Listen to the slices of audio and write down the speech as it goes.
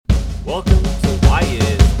Welcome to Why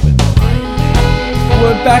Is with Ryan.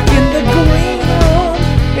 We're back in the green room.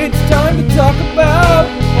 It's time to talk about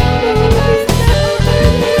movies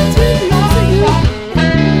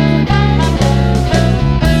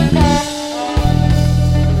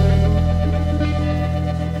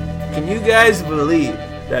Can you guys believe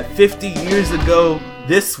that 50 years ago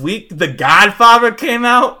this week The Godfather came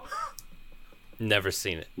out? Never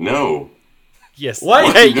seen it. No. Yes.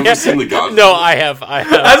 What? You've never seen The Godfather? No, I have.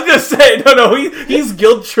 I was gonna say, no, he's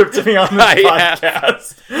guilt tripped me on this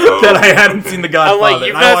podcast that I hadn't seen The Godfather. I'm like,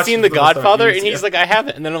 you've not seen The Godfather? And he's like, I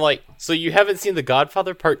haven't. And then I'm like, so you haven't seen The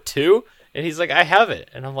Godfather Part 2? And he's like, I haven't.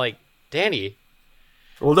 And I'm like, Danny.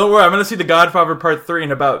 Well, don't worry, I'm gonna see The Godfather Part 3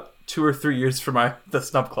 in about 2 or 3 years for the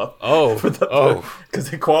Snub Club.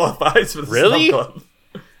 Because it qualifies for the Really? Snub Club.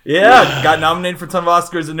 Yeah, got nominated for a ton of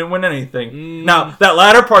Oscars and didn't win anything. Now, that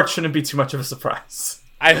latter part shouldn't be too much of a surprise.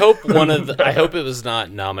 I hope I hope it was not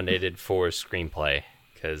nominated for screenplay,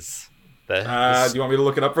 because do you want me to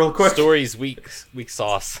look it up real quick? Story's weak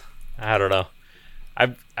sauce. I don't know.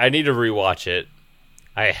 I need to rewatch it.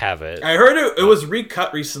 I have it. I heard it was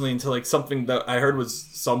recut recently into like something that I heard was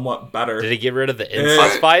somewhat better. Did it get rid of the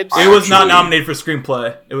incest vibes? It was not nominated for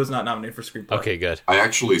screenplay. Okay, good. I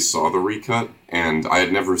actually saw the recut, and I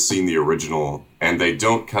had never seen the original, and they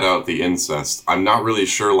don't cut out the incest. I'm not really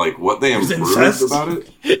sure like what they improved about it.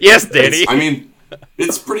 Yes, Danny.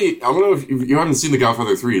 It's pretty. I don't know if you haven't seen The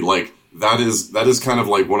Godfather 3. Like that is kind of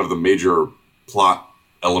like one of the major plot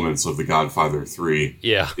elements of The Godfather 3.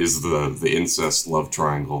 Yeah, is the incest love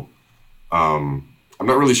triangle. I'm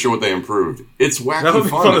not really sure what they improved. It's wacky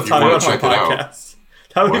fun if you want to check it out.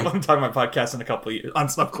 That would be fun to talk about my podcast in a couple of years, on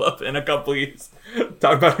Snub Club in a couple of years.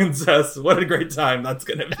 Talk about incest. What a great time that's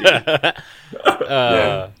going to be.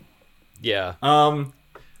 Yeah.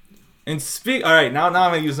 And all right, now I'm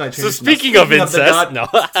going to use my change. So speaking of incest, no.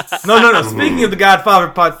 Speaking of The Godfather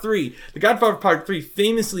Part 3, The Godfather Part 3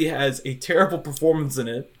 famously has a terrible performance in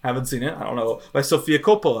it. Haven't seen it. I don't know. By Sofia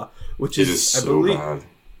Coppola, which is bad.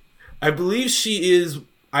 I believe she is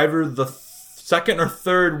either the second or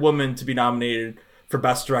third woman to be nominated for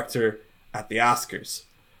Best Director at the Oscars.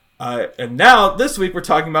 And now, this week, we're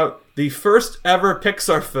talking about the first ever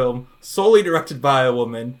Pixar film solely directed by a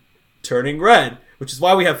woman, Turning Red, which is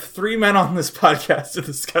why we have 3 men on this podcast to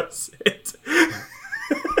discuss it.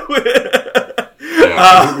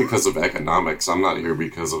 I'm here because of economics. I'm not here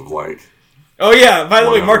because of, like... Oh, yeah. By the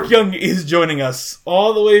way, Mark Young is joining us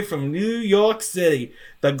all the way from New York City,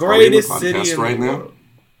 the greatest city in the world. Now?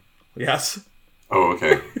 Yes. Oh,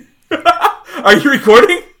 okay. Are you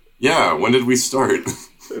recording? Yeah. When did we start?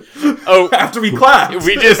 After we clapped.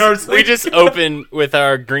 We just open with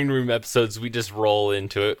our green room episodes. We just roll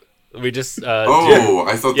into it. We just.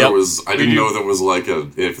 I thought there was. I didn't know there was like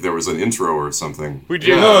if there was an intro or something. We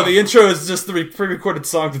do. No, the intro is just the pre-recorded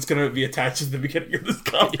song that's going to be attached at the beginning of this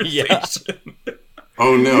conversation. Yeah.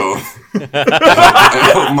 Oh no!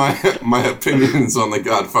 I hope my opinions on The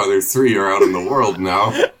Godfather 3 are out in the world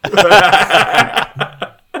now.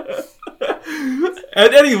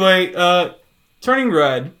 And anyway, Turning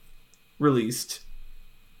Red released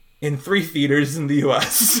in 3 theaters in the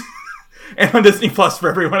U.S. and on Disney Plus for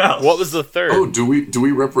everyone else. What was the third? Oh, do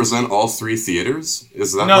we represent all 3 theaters?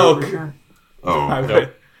 Is that no? Why we're here? Oh,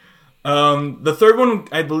 okay. The third one,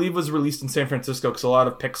 I believe, was released in San Francisco because a lot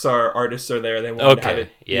of Pixar artists are there. They wanted to have it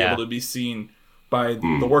be able to be seen by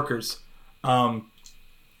the workers.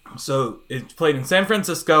 So it played in San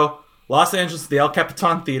Francisco, Los Angeles, the El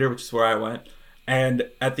Capitan Theater, which is where I went, and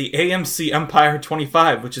at the AMC Empire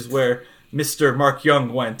 25, which is where Mr. Mark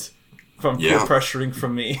Young went from peer pressuring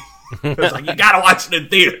from me. It was like, you gotta watch it in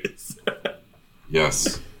theaters.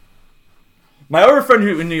 Yes. My other friend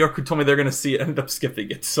in New York who told me they're going to see it ended up skipping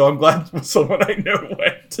it, so I'm glad someone I know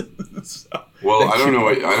went. Well, I don't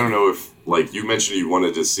know if, like, you mentioned you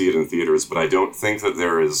wanted to see it in theaters, but I don't think that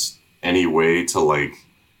there is any way to, like,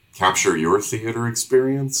 capture your theater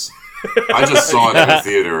experience. I just saw it in a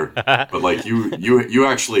theater, but, like, you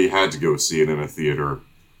actually had to go see it in a theater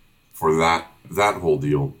for that whole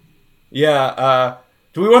deal. Yeah,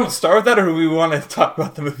 do we want to start with that, or do we want to talk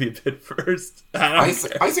about the movie a bit first? I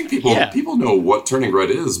think people know what Turning Red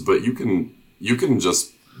is, but you can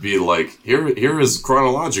just be like, here is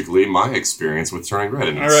chronologically my experience with Turning Red,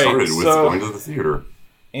 and it started with going to the theater.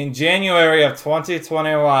 In January of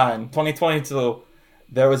 2022,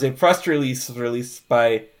 there was a press release released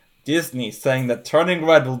by Disney saying that Turning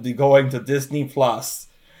Red will be going to Disney Plus,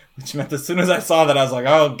 which meant as soon as I saw that, I was like,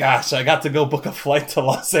 oh gosh, I got to go book a flight to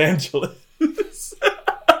Los Angeles.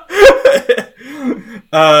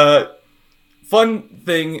 fun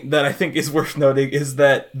thing that I think is worth noting is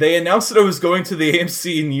that they announced that I was going to the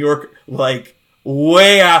AMC in New York, like,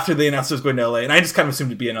 way after they announced I was going to LA. And I just kind of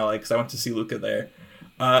assumed to be in LA because I went to see Luca there.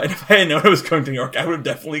 And if I had known I was going to New York, I would have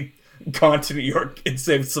definitely gone to New York and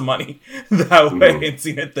saved some money that way and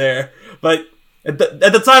seen it there. But at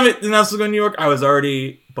the time it announced I was going to New York, I was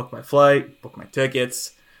already booked my flight, booked my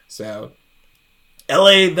tickets. So,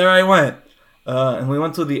 LA, there I went. And we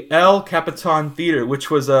went to the El Capitan Theater, which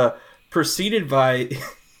was preceded by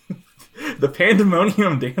the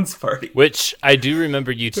Pandemonium Dance Party. Which I do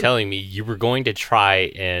remember you telling me you were going to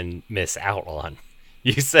try and miss out on.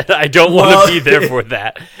 You said, I don't want to be there for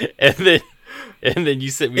that. And then you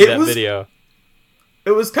sent me that video.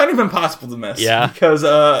 It was kind of impossible to miss. Yeah. Because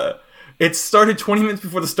it started 20 minutes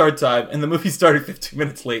before the start time, and the movie started 15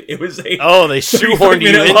 minutes late. It was they shoehorned you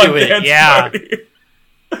into it. Yeah. Party.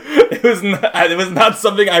 It was not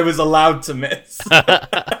something I was allowed to miss.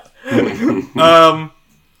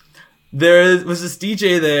 There was this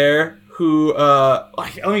DJ there who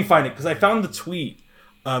let me find it because I found the tweet.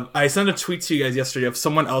 I sent a tweet to you guys yesterday of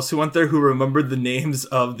someone else who went there who remembered the names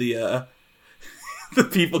of the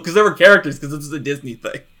people because there were characters because this is a Disney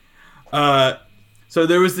thing. So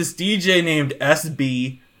there was this DJ named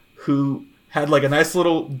SB who had like a nice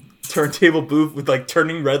little turntable booth with like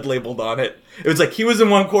Turning Red labeled on it. It was like he was in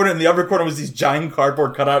one corner and the other corner was these giant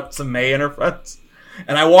cardboard cutouts of May and her friends.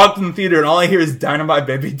 And I walked in the theater and all I hear is Dynamite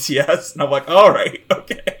by BTS. And I'm like, all right,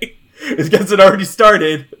 okay. I guess it already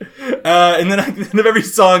started. And then at the end of every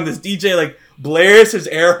song, this DJ like blares his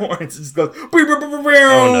air horns and just goes,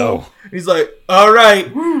 oh no. He's like, all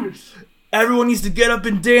right, everyone needs to get up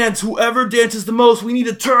and dance. Whoever dances the most, we need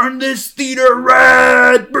to turn this theater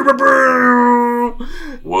red.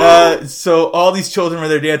 So all these children were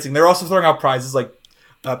there dancing. They're also throwing out prizes like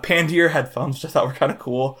Pandier headphones, which I thought were kind of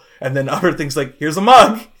cool. And then other things like, here's a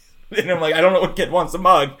mug. And I'm like, I don't know what kid wants a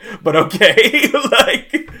mug, but okay.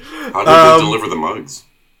 Like, how did they deliver the mugs?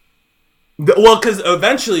 Well, because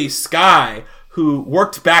eventually Sky, who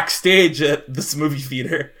worked backstage at this movie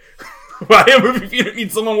theater, why a movie theater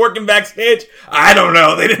needs someone working backstage? I don't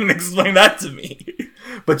know. They didn't explain that to me.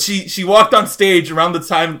 But she walked on stage around the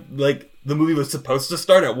time like the movie was supposed to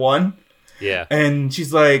start at 1. Yeah. And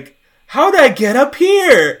she's like, how'd I get up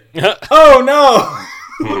here? Oh no.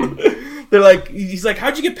 They're like, he's like,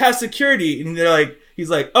 how'd you get past security? And they're like, he's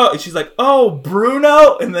like, oh, and she's like, oh,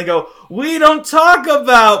 Bruno? And they go, we don't talk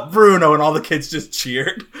about Bruno. And all the kids just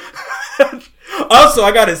cheered. Also,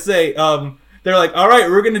 I gotta say, they're like, all right,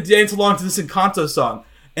 we're gonna dance along to this Encanto song.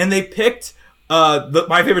 And they picked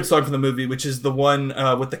my favorite song from the movie, which is the one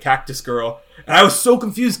with the cactus girl. And I was so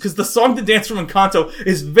confused because the song to dance from Encanto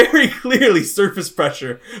is very clearly Surface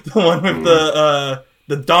Pressure, the one with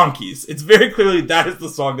the donkeys. It's very clearly that is the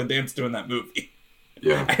song to dance to in that movie.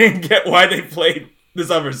 Yeah. I didn't get why they played this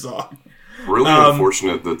other song. Really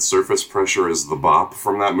unfortunate that Surface Pressure is the bop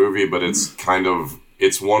from that movie, but it's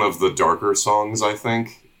one of the darker songs, I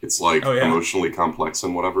think. It's like emotionally complex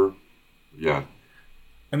and whatever. Yeah.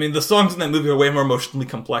 I mean, the songs in that movie are way more emotionally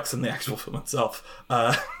complex than the actual film itself.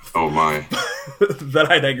 Oh my.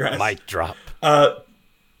 But I digress. Mic drop.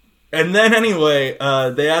 And then anyway,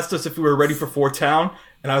 they asked us if we were ready for Four Town,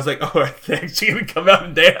 and I was like, "Oh, are they actually gonna come out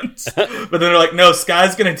and dance?" But then they're like, "No,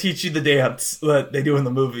 Sky's gonna teach you the dance that they do in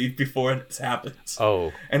the movie before it happens."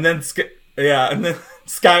 Oh, and then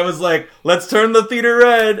Sky was like, "Let's turn the theater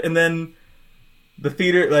red," and then the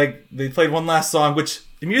theater they played one last song, which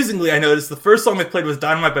amusingly I noticed the first song they played was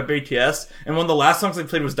 "Dynamite" by BTS, and one of the last songs they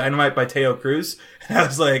played was "Dynamite" by Teo Cruz, and I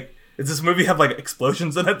was like, does this movie have like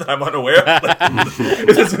explosions in it that I'm unaware of? Like,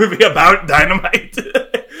 is this movie about dynamite?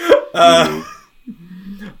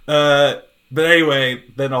 But anyway,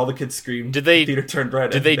 then all the kids screamed. The theater turned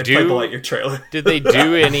red. They played the Lightyear trailer. Did they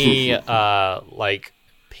do any like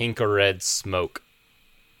pink or red smoke?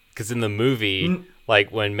 Because in the movie,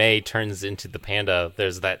 like when May turns into the panda,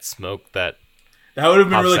 there's that smoke that would have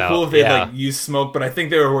been really cool if they like used smoke. But I think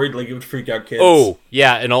they were worried like it would freak out kids. Oh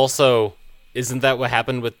yeah, and also. Isn't that what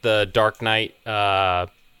happened with the Dark Knight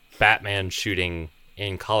Batman shooting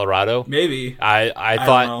in Colorado? Maybe. I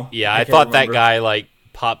thought I thought that guy like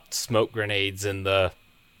popped smoke grenades in the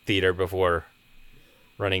theater before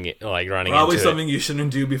running Probably something you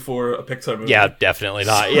shouldn't do before a Pixar movie. Yeah, definitely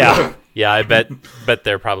not. Yeah. Yeah, I bet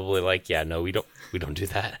they're probably like, yeah, no, we don't do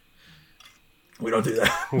that. We don't do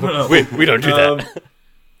that. we don't do that.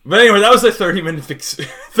 But anyway, that was a 30-minute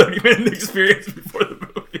experience before the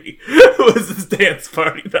movie. It was this dance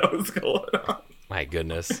party that was going on. My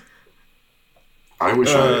goodness. I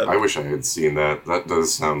wish I had seen that. That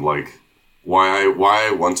does sound like why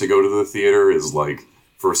I want to go to the theater is like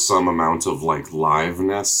for some amount of like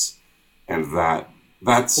liveness and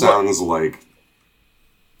that sounds like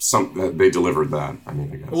that they delivered that. I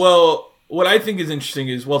mean, I guess. Well, what I think is interesting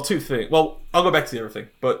is, well, two things. Well, I'll go back to the other thing,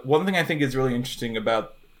 but one thing I think is really interesting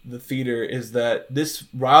about the theater is that this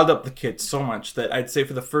riled up the kids so much that I'd say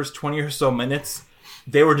for the first 20 or so minutes,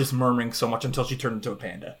 they were just murmuring so much until she turned into a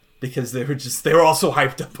panda, because they were all so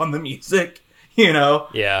hyped up on the music, you know?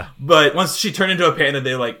 Yeah. But once she turned into a panda,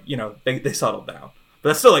 they like, you know, they settled down. But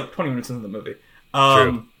that's still like 20 minutes into the movie.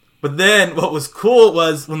 True. But then what was cool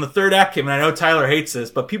was when the third act came, and I know Tyler hates this,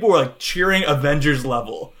 but people were like cheering Avengers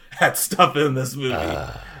level at stuff in this movie.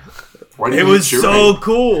 It was so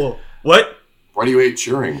cool. What? Why do you hate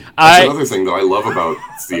cheering? That's another thing that I love about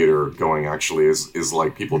theater going, actually, is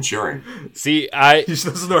like people cheering. See, I'm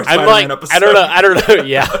like, I don't know.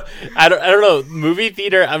 Yeah. I don't know. Movie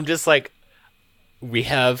theater, I'm just like, we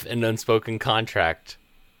have an unspoken contract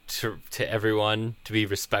to everyone to be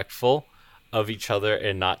respectful of each other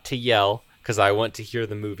and not to yell, because I want to hear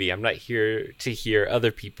the movie. I'm not here to hear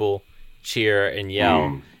other people cheer and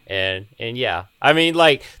yell. And yeah, I mean,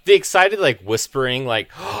 like, the excited, like, whispering, like,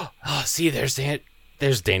 oh, see, there's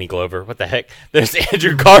Danny Glover. What the heck? There's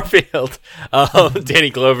Andrew Garfield. Danny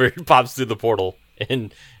Glover pops through the portal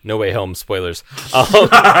in No Way Home. Spoilers.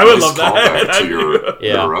 I would love that. To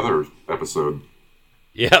your other episode.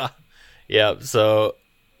 Yeah. Yeah. So,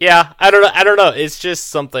 yeah, I don't know. It's just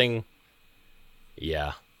something,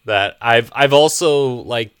 yeah, that I've also,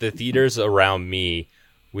 like, the theaters around me,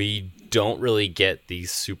 we don't really get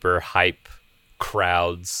these super hype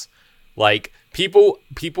crowds. Like, people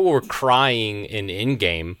were crying in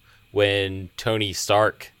Endgame when Tony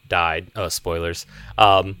Stark died. Oh, spoilers.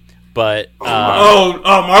 But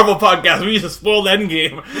Marvel podcast, we used to spoil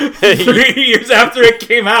Endgame 3 years after it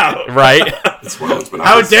came out. Right.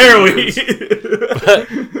 How dare we? But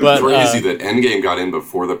it's crazy that Endgame got in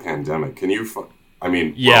before the pandemic. Can you? I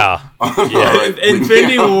mean, yeah. Well, right.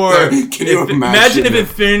 Infinity War. Can you imagine if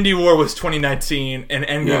Infinity War was 2019 and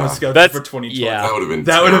Endgame was scheduled for 2020? Yeah.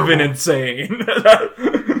 That would have been insane.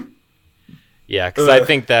 Yeah, because I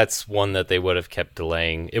think that's one that they would have kept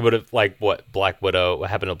delaying. It would have, like, what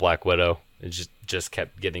happened to Black Widow? It just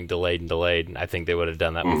kept getting delayed and delayed. And I think they would have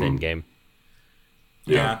done that with Endgame.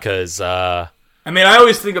 Yeah. Because, I mean, I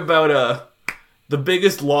always think about the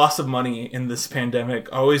biggest loss of money in this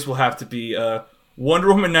pandemic always will have to be Wonder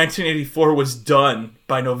Woman 1984 was done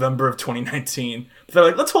by November of 2019. They're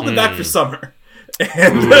like, let's hold it back for summer.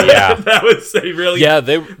 And that was a really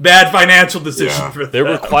bad financial decision for them. There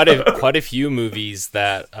were quite a few movies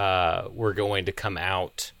that were going to come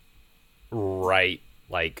out right,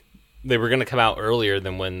 like, they were going to come out earlier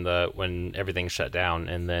than when everything shut down,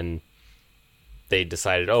 and then they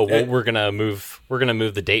decided, we're gonna move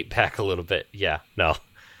the date back a little bit. Yeah, no.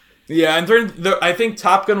 Yeah, and I think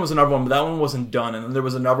Top Gun was another one, but that one wasn't done. And then there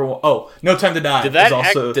was another one. Oh, No Time to Die. Did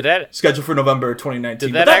that scheduled for November 2019?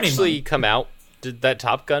 Did that actually come out? Did that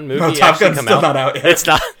Top Gun movie no, Top Gun's still not out yet. It's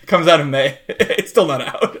not. It comes out in May. It's still not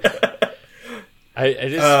out. I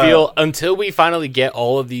just feel until we finally get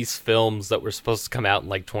all of these films that were supposed to come out in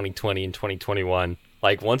like 2020 and 2021,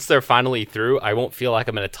 like once they're finally through, I won't feel like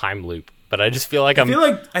I'm in a time loop. But I just feel like I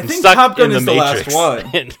think Top Gun is the last one.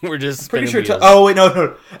 And we're just pretty sure.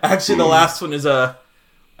 No. Actually, the last one is I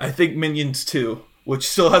think Minions 2, which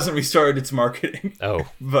still hasn't restarted its marketing. Oh,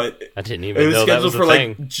 but I didn't even know that was a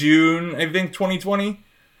thing. It was scheduled for like June, I think, 2020.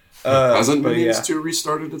 Hasn't Minions 2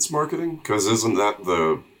 restarted its marketing? Because isn't that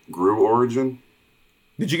the Gru origin?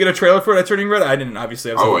 Did you get a trailer for it at Turning Red? I didn't,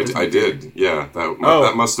 obviously. I did. Yeah,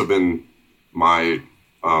 that must have been my. It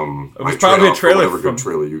was probably a trailer. Whatever good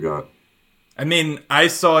trailer you got. I mean, I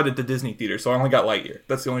saw it at the Disney Theater, so I only got Lightyear.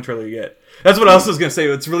 That's the only trailer you get. That's what else I was going to say.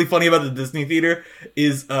 What's really funny about the Disney Theater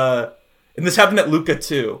is, and this happened at Luca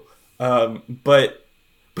too, but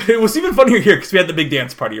it was even funnier here because we had the big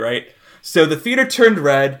dance party, right? So the theater turned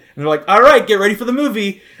red, and they're like, all right, get ready for the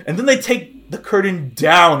movie. And then they take the curtain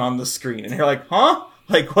down on the screen, and you're like, huh?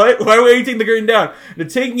 Like, what? Why are you taking the curtain down? They're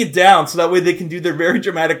taking it down so that way they can do their very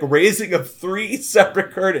dramatic raising of 3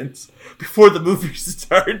 separate curtains before the movie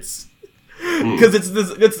starts. Because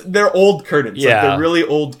it's their old curtains. Yeah. Like they're really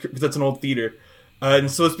old, because it's an old theater. And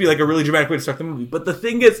it's supposed to be like a really dramatic way to start the movie. But the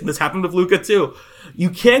thing is, and this happened with Luca too, you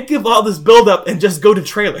can't give all this build up and just go to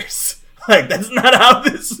trailers. Like, that's not how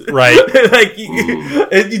this... Right. Like,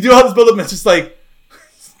 you do all this build up and it's just like,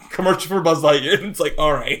 commercial for Buzz Lightyear. And it's like,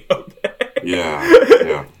 alright, okay.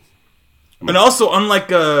 Yeah. And also, unlike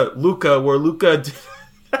Luca, where Luca...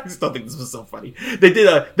 I just don't think this was so funny. They did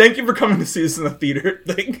a thank you for coming to see us in the theater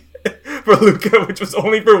thing for Luca, which was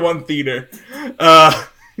only for one theater. My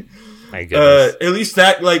goodness. At least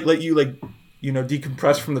that like let you like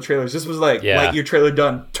decompress from the trailers. This was like, Yeah. Lightyear trailer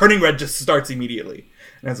done. Turning Red just starts immediately.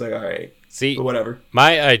 And it's like, all right. See, But whatever.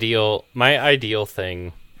 my ideal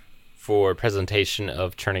thing for presentation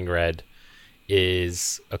of Turning Red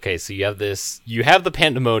is, okay, so you have the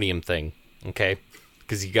pandemonium thing, okay?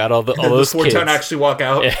 Because you got all those the kids. Town actually walk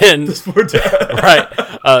out. And The Town.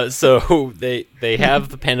 right. So they have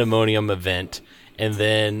the pandemonium event, and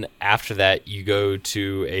then after that you go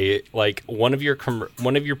to one of your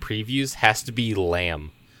previews has to be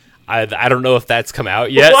Lamb. I don't know if that's come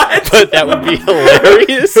out yet, What? but that would be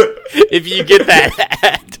hilarious if you get that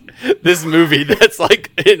at this movie that's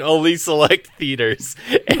like in only select theaters,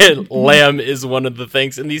 and Lamb is one of the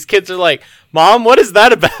things, and these kids are like, "Mom, what is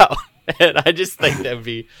that about?" And I just think it'd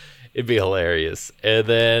be hilarious. And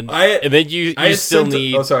then you still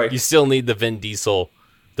need you still need the Vin Diesel,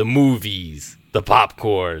 the movies, the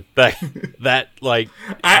popcorn, that like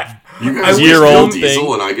You guys get Vin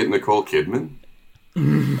Diesel and I get Nicole Kidman.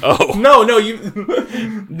 oh No,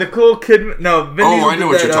 Nicole Kidman. No, Vin Diesel I know did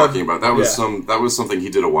what that, you're talking about. That was yeah. that was something he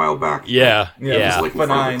did a while back. yeah. It was like in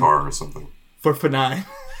front of a car or something. For Fanine.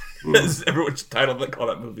 As everyone's title that call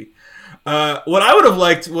that movie. What I would have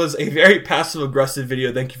liked was a very passive-aggressive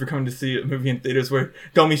video. Thank you for coming to see a movie in theaters. Where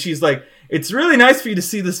told me she's like, "It's really nice for you to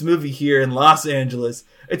see this movie here in Los Angeles.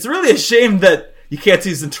 It's really a shame that you can't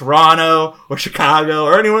see this in Toronto or Chicago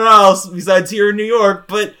or anywhere else besides here in New York.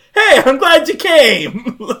 But hey, I'm glad you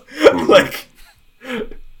came." Like,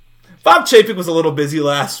 Bob Chapek was a little busy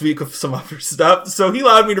last week with some other stuff, so he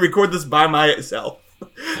allowed me to record this by myself.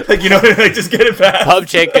 Like, just get it back. Bob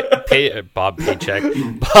Chapek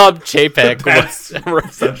That's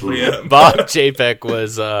essentially it. Bob Chapek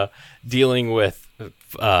was dealing with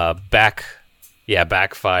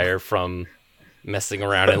backfire from messing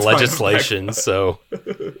around in legislation, so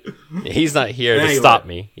he's not here to stop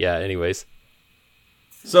me. Yeah, anyways.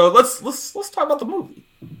 So let's talk about the movie.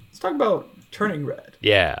 Let's talk about Turning Red.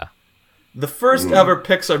 Yeah. The first ever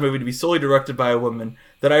Pixar movie to be solely directed by a woman.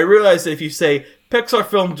 That I realized that if you say Pixar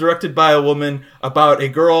film directed by a woman about a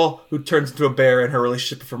girl who turns into a bear and her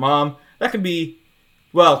relationship with her mom, that can be,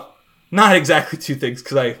 well, not exactly two things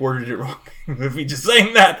because I worded it wrong in the movie just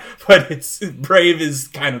saying that, but it's Brave is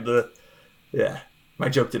kind of my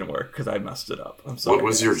joke didn't work because I messed it up. I'm sorry. What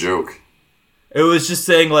was your joke? It was just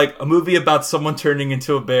saying like a movie about someone turning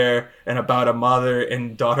into a bear and about a mother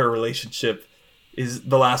and daughter relationship is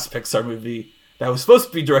the last Pixar movie that was supposed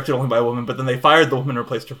to be directed only by a woman, but then they fired the woman and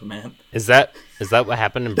replaced her with a man. Is that what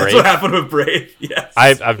happened in Brave? That's what happened with Brave. Yes,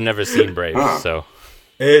 I've never seen Brave, so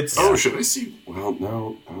it's. Oh, should I see? Well,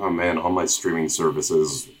 no. Oh man, all my streaming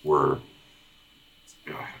services were.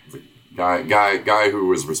 The guy who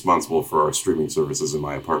was responsible for our streaming services in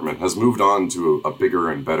my apartment has moved on to a bigger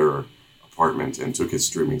and better apartment and took his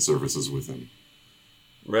streaming services with him.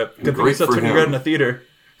 Rip. Good thing he's still Turning Red in a theater.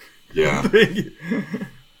 Yeah.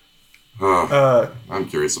 I'm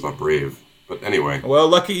curious about Brave. But anyway. Well,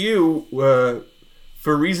 lucky you.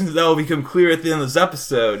 For reasons that will become clear at the end of this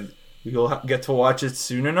episode, you'll get to watch it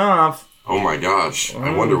soon enough. Oh my gosh.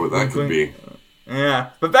 I wonder what that could be.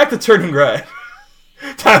 Yeah. But back to Turning Red.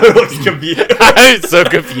 Tyler looks confused. I'm so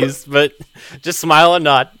confused, but just smile and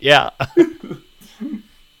nod. Yeah.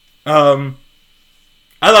 I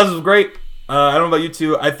thought this was great. I don't know about you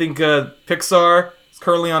two. I think Pixar is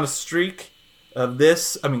currently on a streak of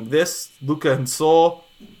this, Luca and Soul,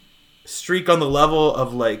 streak on the level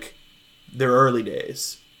of, like, their early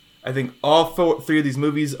days. I think all three of these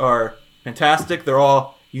movies are fantastic. They're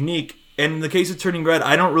all unique. And in the case of Turning Red,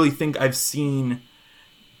 I don't really think I've seen...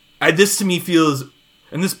 this to me feels...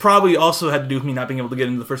 And this probably also had to do with me not being able to get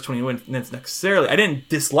into the first 20 minutes necessarily. I didn't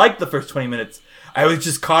dislike the first 20 minutes. I was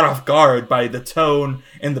just caught off guard by the tone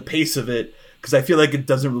and the pace of it, because I feel like it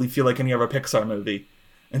doesn't really feel like any other Pixar movie.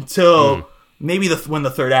 Until... Maybe when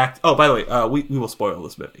the third act... Oh, by the way, we will spoil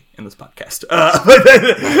this movie in this podcast.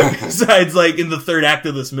 Besides, like, in the third act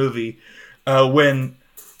of this movie, when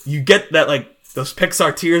you get that, like, those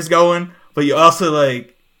Pixar tears going, but you also,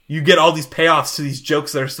 like, you get all these payoffs to these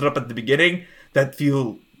jokes that are set up at the beginning that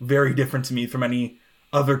feel very different to me from any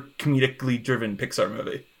other comedically driven Pixar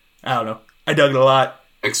movie. I don't know. I dug it a lot.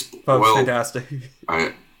 It was fantastic.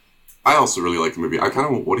 I also really like the movie. I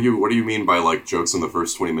kind of what do you mean by like jokes in the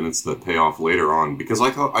first 20 minutes that pay off later on? Because I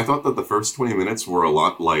thought that the first 20 minutes were a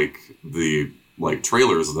lot like the like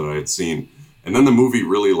trailers that I had seen, and then the movie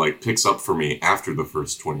really like picks up for me after the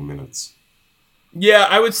first 20 minutes. Yeah,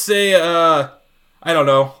 I would say I don't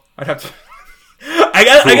know. I'd have to. I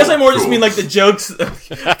guess I more just mean like the jokes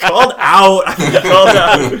called out. Called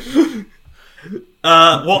out.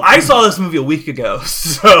 Well, I saw this movie a week ago,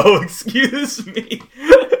 so excuse me.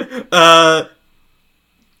 I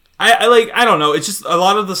I don't know. It's just a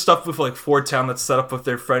lot of the stuff with like Four Town that's set up with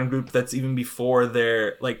their friend group that's even before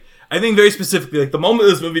their like. I think very specifically, like the moment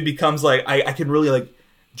this movie becomes like I can really like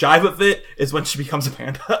jive with it is when she becomes a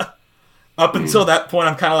panda. Up until that point,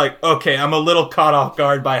 I'm kind of like, okay, I'm a little caught off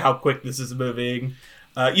guard by how quick this is moving.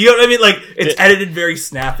 You know what I mean? Like it's edited very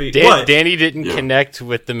snappy. Danny didn't connect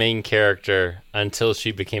with the main character until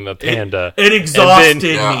she became a panda. It exhausted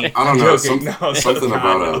me. I don't know. Something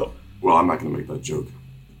about well, I'm not going to make that joke.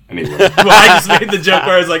 Anyway. Well, I just made the joke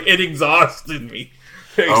where I was like, it exhausted me.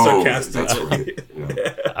 Very sarcastic. That's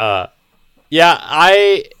right.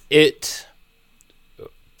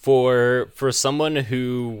 For someone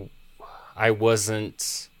who I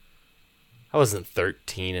wasn't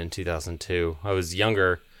 13 in 2002. I was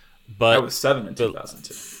younger, but I was 7 in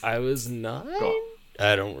 2002. I was 9.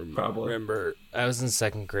 I don't remember. I was in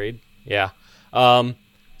 2nd grade. Yeah.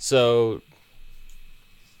 So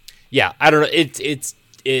yeah, I don't know.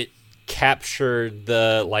 It captured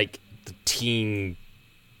the teen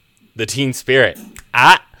spirit.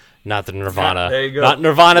 Not the Nirvana. There you go. Not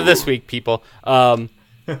Nirvana this week, people.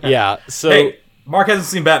 Yeah. So hey, Mark hasn't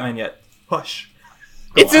seen Batman yet. Hush.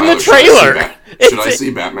 It's in the trailer. Should I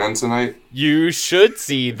see Batman tonight? You should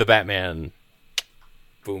see the Batman.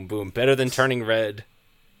 Boom, boom. Better than Turning Red.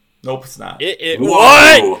 Nope, it's not. Whoa.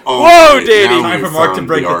 What? Oh, whoa, wait, Danny. Time for Mark to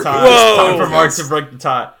break the tie. Whoa. Time for Mark to break the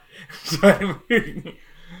tie.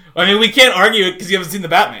 I mean, we can't argue it because you haven't seen the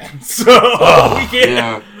Batman, so we can't.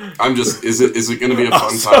 Yeah, I'm just. Is it going to be a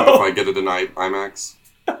fun time if I get it in IMAX?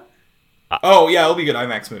 Oh yeah, it'll be a good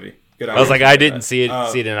IMAX movie. Good IMAX I was like, movie. I didn't see it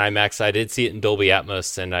in IMAX. I did see it in Dolby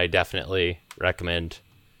Atmos, and I definitely recommend.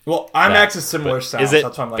 Well, IMAX is similar sound. Is it?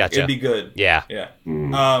 That's why I'm like, Gotcha. it'd be good. Yeah. Yeah.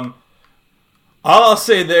 All I'll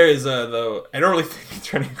say there is, though, I don't really think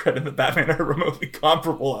Turning Red and the Batman are remotely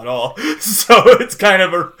comparable at all. So it's kind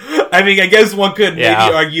of I mean, I guess one could maybe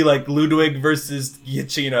argue like Ludwig versus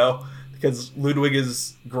Giacchino because Ludwig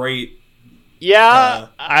is great. Yeah,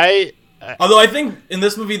 although I think in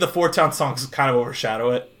this movie the Four Town songs kind of overshadow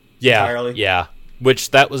it. Yeah, entirely. yeah. Which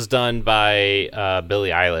that was done by Billie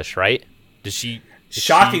Eilish, right?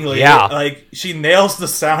 Shockingly, like she nails the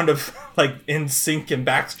sound of like NSYNC and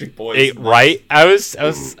Backstreet Boys. Right? I was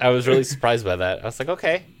really surprised by that. I was like,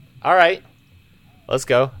 okay, all right, let's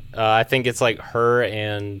go. I think it's like her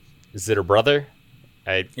and is it her brother?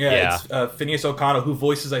 It's Phineas O'Connell, who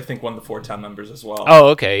voices I think one of the Four Town members as well. Oh,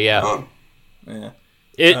 okay, yeah. Yeah.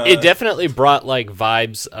 It definitely brought like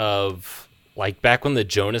vibes of like back when the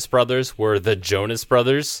Jonas Brothers were the Jonas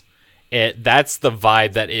Brothers. That's the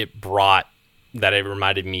vibe that it brought. That it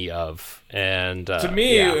reminded me of, and to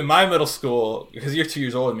me, in my middle school, because you're 2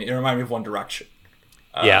 years older than me, it reminded me of One Direction.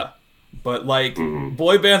 But like,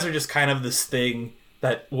 boy bands are just kind of this thing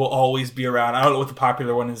that will always be around. I don't know what the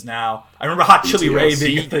popular one is now. I remember Hot Chili Ray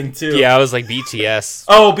being a thing too. Yeah, I was like BTS.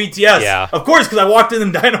 Oh, BTS. Yeah, of course, because I walked in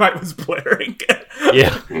and Dynamite was blaring.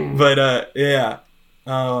 Yeah, but yeah.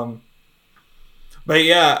 But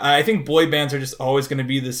yeah, I think boy bands are just always going to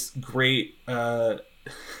be this great,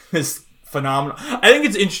 this phenomenal. I think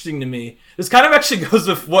it's interesting to me. This kind of actually goes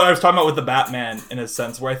with what I was talking about with the Batman in a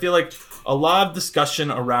sense, where I feel like a lot of discussion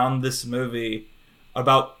around this movie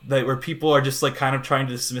about that, where people are just like kind of trying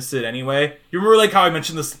to dismiss it anyway. You remember like how I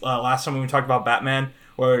mentioned this last time when we talked about Batman,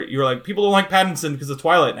 where you were like, people don't like Pattinson because of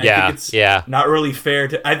Twilight. And I think it's not really fair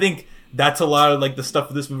to. I think that's a lot of like the stuff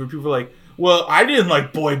with this movie. People are like, well, I didn't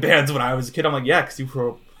like boy bands when I was a kid. I'm like, yeah, because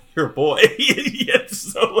you're a boy. Yeah,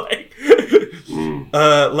 so like,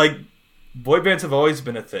 like. Boy bands have always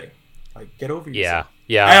been a thing. Like, get over yourself.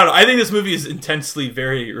 Yeah. I don't know. I think this movie is intensely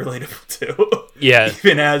very relatable too. Yeah.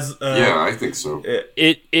 Even as I think so.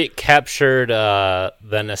 It captured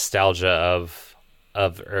the nostalgia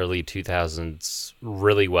of early 2000s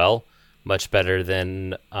really well, much better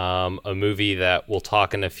than a movie that we'll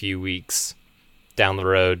talk in a few weeks down the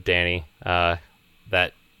road, Danny.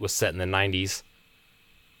 That was set in the 90s.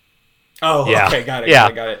 Oh, yeah. Okay, got it.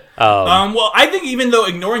 Yeah. Got it. Well, I think even though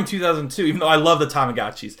ignoring 2002, even though I love the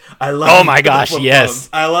Tamagotchis, I love. Oh my gosh, yes,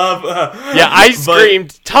 I love. I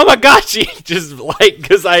screamed Tamagotchi just like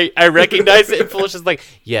because I recognized it. And Foolish is like,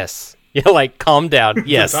 yes, like calm down,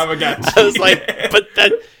 yes. Tamagotchi. I was like, but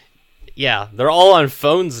that, they're all on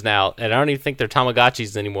phones now, and I don't even think they're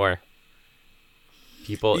Tamagotchis anymore.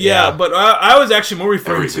 People, but I was actually more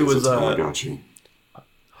referring to as Tamagotchi.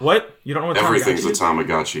 What? You don't know what Everything's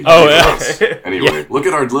Tamagotchi a Tamagotchi. Oh, yeah. Anyway, look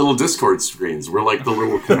at our little Discord screens. We're like the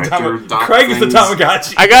little connector dock Craig things. is the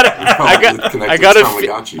Tamagotchi.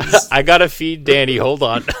 I gotta feed Danny. Hold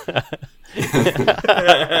on.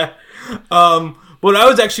 What I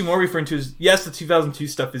was actually more referring to is, yes, the 2002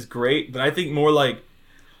 stuff is great, but I think more like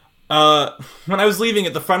when I was leaving,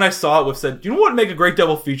 at the front I saw it said, "Do you know what would make a great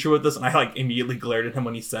double feature with this?" And I like immediately glared at him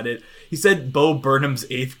when he said it. He said Bo Burnham's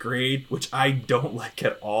 8th Grade, which I don't like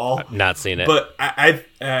at all. Not seen it, but I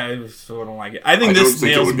still don't like it. I think this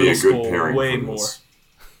nails middle school way more.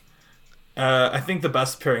 I think the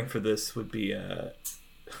best pairing for this would be.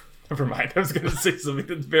 Never mind. I was going to say something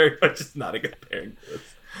that's very much just not a good pairing for this.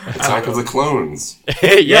 Attack of the Clones.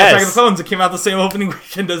 Yes. Yeah, Attack of the Clones. It came out the same opening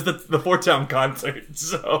weekend as the Fort Town concert.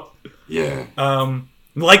 So yeah.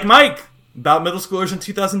 Like Mike, about middle schoolers in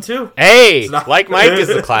 2002. Hey, Like Mike is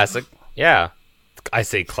the classic. Yeah, I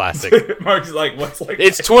say classic. Mark's like, what's like?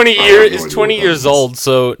 It's 20 years. It's 20 years old.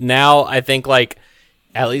 So now I think like,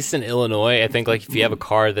 at least in Illinois, I think like if you have a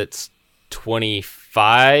car that's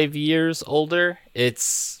 25 years older,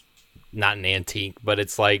 it's not an antique, but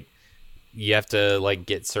it's like. You have to like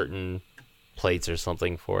get certain plates or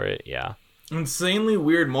something for it. Yeah. Insanely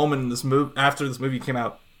weird moment in this movie after this movie came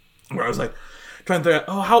out, where I was like trying to think,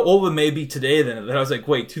 oh, how old would May be today? Then I was like,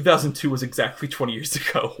 wait, 2002 was exactly 20 years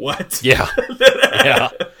ago. What? Yeah.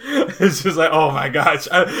 Yeah. It's just like, oh my gosh,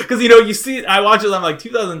 because you see, I watch it, I'm like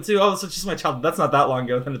 2002. Oh, it's just my childhood. That's not that long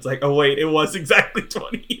ago. Then it's like, oh wait, it was exactly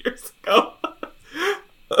 20 years ago.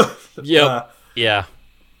 Yep. Yeah.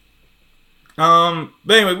 But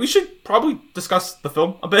anyway, we should probably discuss the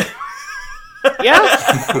film a bit.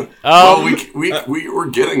 Yeah. Well, we were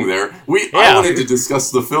getting there. I wanted to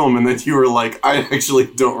discuss the film, and then you were like, I actually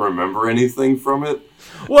don't remember anything from it.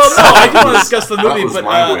 Well, no, I do want to discuss the movie, that was but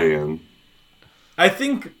my way in. I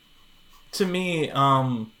think, to me,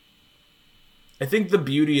 I think the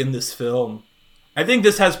beauty in this film, I think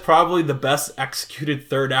this has probably the best executed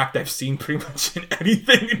third act I've seen pretty much in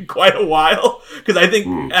anything in quite a while. Because I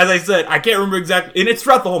think, as I said, I can't remember exactly, and it's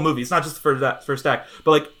throughout the whole movie. It's not just the first act,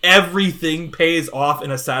 but like everything pays off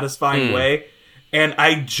in a satisfying way. And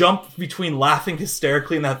I jump between laughing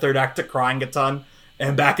hysterically in that third act to crying a ton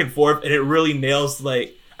and back and forth, and it really nails,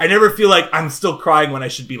 like, I never feel like I'm still crying when I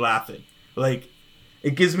should be laughing. Like,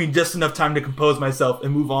 it gives me just enough time to compose myself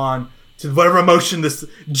and move on to whatever emotion this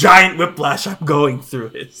giant whiplash I'm going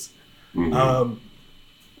through is. And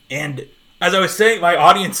as I was saying, my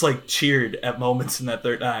audience like cheered at moments in that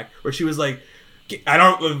third act where she was like, I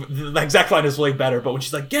don't, the exact line is way better, but when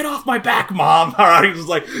she's like, "Get off my back, Mom," our audience was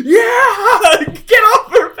like, "Yeah, get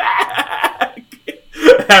off her back."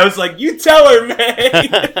 And I was like, "You tell her, May."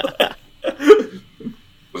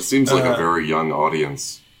 It seems like a very young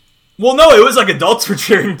audience. Well, no, it was like adults were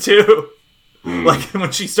cheering too. Like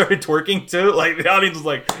when she started twerking too, like the audience was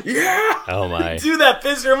like, "Yeah, oh my, do that,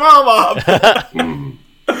 piss your mom off."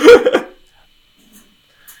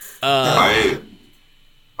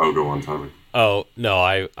 Go on, Tommy. Oh no,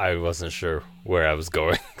 I wasn't sure where I was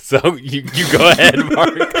going, so you go ahead,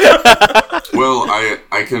 Mark. Well,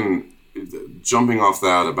 I can, jumping off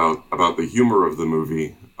that about the humor of the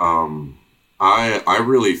movie. I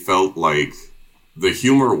really felt like the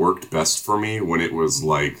humor worked best for me when it was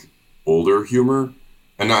like older humor,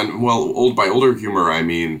 and by older humor I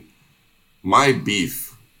mean my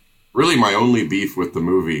only beef with the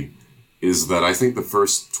movie is that I think the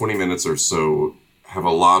first 20 minutes or so have a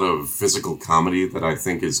lot of physical comedy that I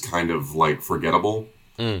think is kind of like forgettable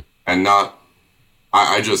and not.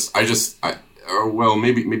 Maybe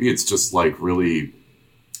it's just like really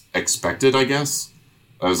expected. I guess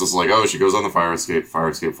I was just like, oh, she goes on the fire escape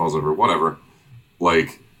falls over, whatever.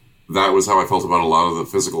 Like, that was how I felt about a lot of the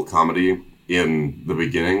physical comedy in the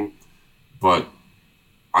beginning. But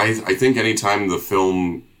I think anytime the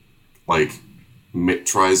film, like,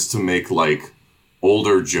 tries to make, like,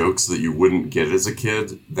 older jokes that you wouldn't get as a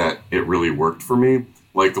kid, that it really worked for me.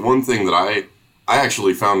 Like, the one thing that I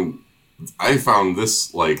actually found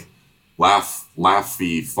this, like,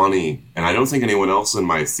 laughy, funny, and I don't think anyone else in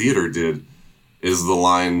my theater did, is the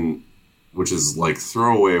line, which is, like,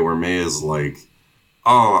 throwaway, where May is like,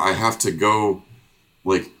 "Oh, I have to go,"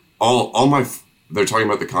 like, they're talking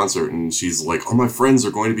about the concert, and she's like, "All my friends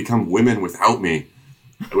are going to become women without me,"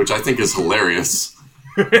 which I think is hilarious.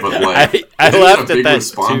 But, like, I laughed a big at that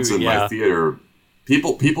response too, in my theater.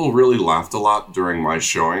 People really laughed a lot during my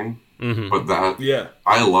showing, but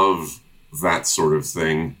I love that sort of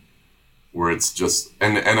thing, where it's just,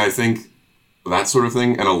 and I think that sort of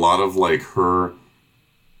thing, and a lot of, like,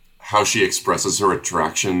 how she expresses her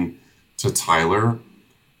attraction to Tyler,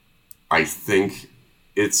 I think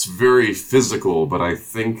it's very physical, but I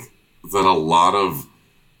think that a lot of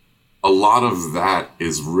that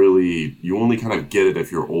is really, you only kind of get it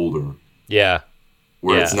if you're older. Yeah.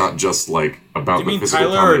 Where it's not just like about the physical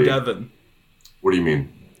Tyler comedy. or Devin? What do you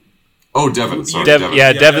mean? Oh, Devin. Sorry, Devin.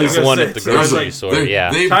 Yeah, Devin's the one say, at the grocery store.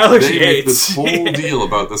 They Tyler make hates. this whole deal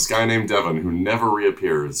about this guy named Devin who never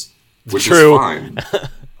reappears. which True. is fine.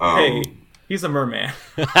 Hey, he's a merman.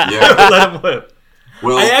 Yeah. Let him live.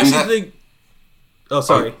 Well, I actually think. Oh,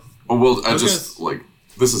 sorry. Oh well, I just like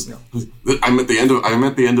this is. I'm at the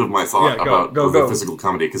end of my thought Yeah, about go. the physical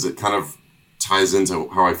comedy because it kind of ties into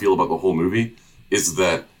how I feel about the whole movie. Is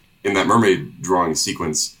that in that mermaid drawing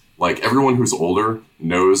sequence, like everyone who's older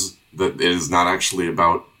knows that it is not actually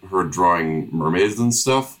about her drawing mermaids and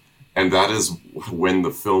stuff, and that is when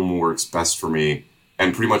the film works best for me.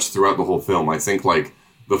 And pretty much throughout the whole film, I think like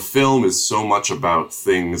the film is so much about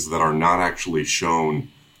things that are not actually shown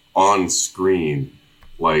on screen.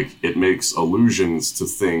 Like, it makes allusions to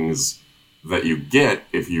things that you get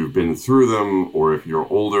if you've been through them or if you're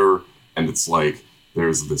older. And it's like,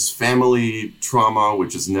 there's this family trauma,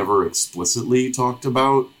 which is never explicitly talked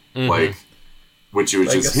about. Like, which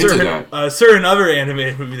was just hinted at. A certain other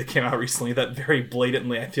animated movie that came out recently that very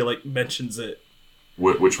blatantly, I feel like, mentions it.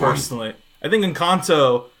 Which one? Personally. I think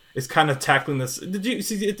Encanto is kind of tackling this. Did you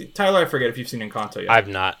see it? Tyler, I forget if you've seen Encanto yet. I've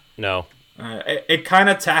not. No. It kind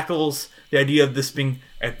of tackles the idea of this being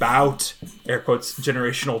about, air quotes,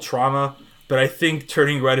 generational trauma, but I think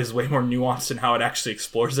Turning Red is way more nuanced in how it actually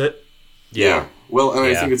explores it. Yeah. Well, and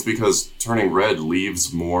I think it's because Turning Red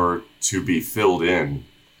leaves more to be filled in,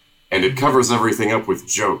 and it covers everything up with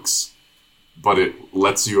jokes, but it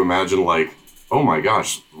lets you imagine, like, oh my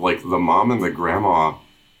gosh, like, the mom and the grandma,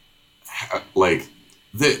 like,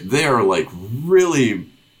 they are, like, really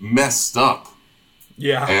messed up.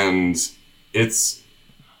 Yeah. And it's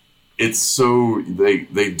so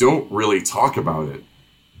they don't really talk about it,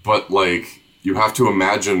 but like you have to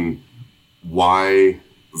imagine why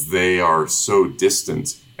they are so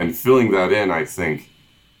distant, and filling that in, I think,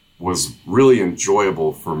 was really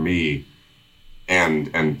enjoyable for me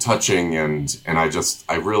and touching, and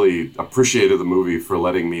I really appreciated the movie for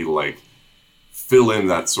letting me like fill in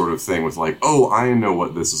that sort of thing with like, oh, I know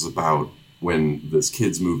what this is about when this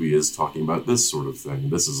kid's movie is talking about this sort of thing.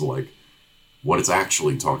 This is like what it's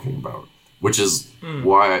actually talking about, which is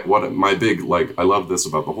why my big, like, I love this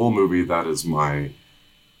about the whole movie. That is my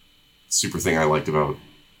super thing I liked about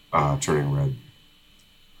Turning Red.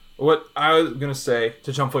 What I was gonna say,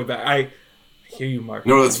 to jump way back, I hear you, Mark.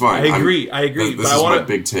 No, that's fine. I agree. This but is I wanna, my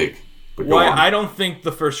big take. But go why on. I don't think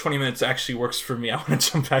the first 20 minutes actually works for me. I want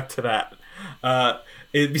to jump back to that.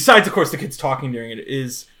 Besides, of course, the kids talking during it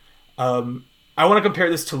is. I want to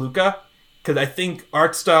compare this to Luca, because I think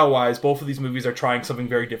art style wise, both of these movies are trying something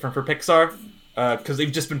very different for Pixar. Because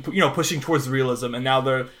they've just been, pushing towards realism, and now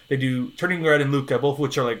they do Turning Red and Luca, both of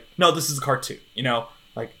which are like, no, this is a cartoon.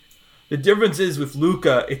 Like the difference is with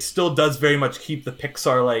Luca, it still does very much keep the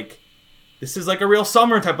Pixar like, this is like a real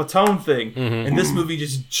summer type of tone thing, and this movie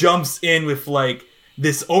just jumps in with like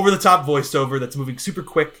this over the top voiceover that's moving super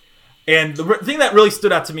quick. And the thing that really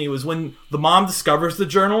stood out to me was when the mom discovers the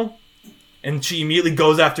journal. And she immediately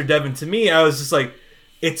goes after Devin. To me, I was just like,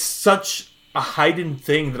 it's such a heightened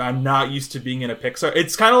thing that I'm not used to being in a Pixar.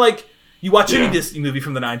 It's kind of like you watch any Disney movie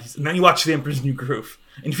from the 90s, and then you watch The Emperor's New Groove.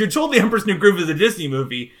 And if you're told The Emperor's New Groove is a Disney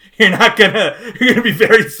movie, you're gonna be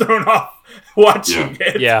very thrown off watching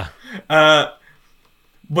it. Yeah.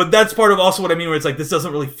 But that's part of also what I mean, where it's like, this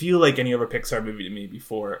doesn't really feel like any other Pixar movie to me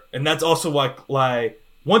before. And that's also like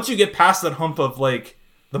once you get past that hump of like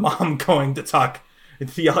the mom going to talk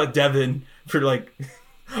and yell at Devin for like,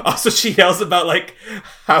 also she yells about like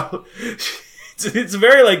how it's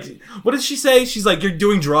very like, what did she say? She's like, you're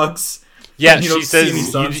doing drugs. Yeah, you she says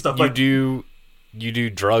you do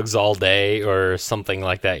drugs all day or something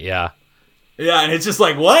like that. Yeah. Yeah, and it's just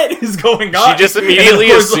like, what is going on? She just immediately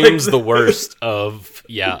course, assumes like, the worst of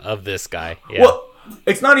this guy. Yeah. Well,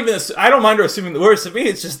 it's not even. I don't mind her assuming the worst. To me,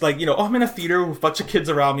 it's just like, I'm in a theater with a bunch of kids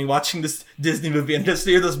around me watching this Disney movie, and just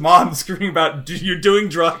hear this mom screaming about you're doing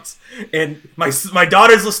drugs, and my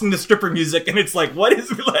daughter's listening to stripper music, and it's like, what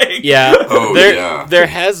is it like? Yeah. Oh, there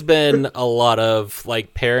has been a lot of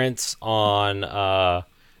like parents on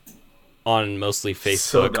mostly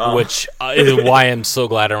Facebook, which is why I'm so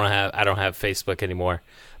glad I don't have Facebook anymore.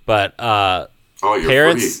 But you're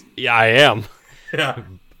parents, free. yeah, I am. Yeah.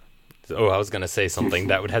 Oh, I was gonna say something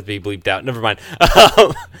that would have to be bleeped out. Never mind.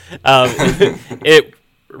 It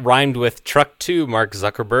rhymed with Truck 2, Mark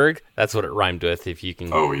Zuckerberg. That's what it rhymed with. If you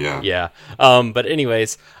can. Oh yeah. Yeah. But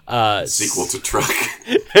anyways, sequel to Truck.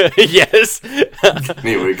 Yes.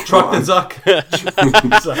 Anyway, Truck and Zuck.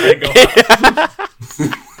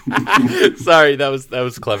 Sorry, that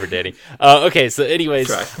was clever, Danny. Okay, so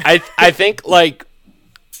anyways, I think like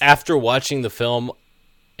after watching the film,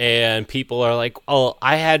 and people are like, "Oh,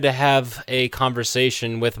 I had to have a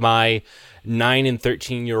conversation with my 9 and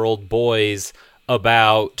 13-year-old boys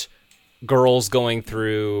about girls going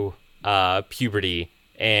through puberty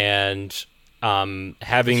and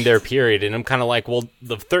having their period, and I'm kind of like, well,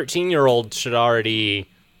 the 13-year-old should already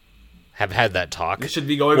have had that talk. They should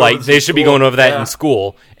be going like over they should be school. going over that Yeah. in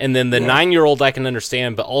school, and then the 9-year-old I can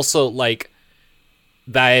understand, but also like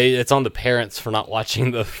that it's on the parents for not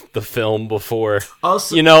watching the film before.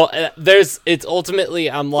 Also, It's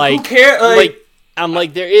ultimately I'm like, who cares? I'm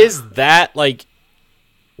like, there is that, like,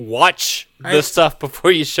 watch the stuff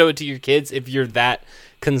before you show it to your kids if you're that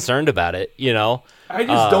concerned about it, I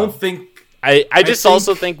just don't think. I just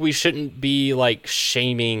also think we shouldn't be like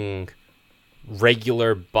shaming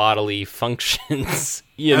regular bodily functions.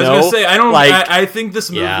 I was gonna say I don't. like, I think this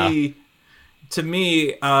movie, Yeah. to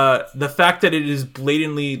me, the fact that it is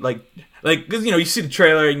blatantly like because you see the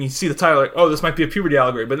trailer and you see the title, like, oh, this might be a puberty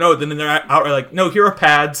allegory, but no, then they're outright like, no, here are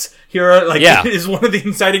pads. Here are is one of the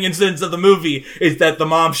inciting incidents of the movie is that the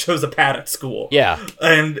mom shows a pad at school. Yeah.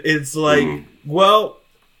 And it's like, well,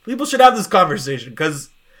 people should have this conversation because.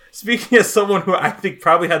 Speaking as someone who I think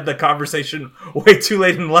probably had the conversation way too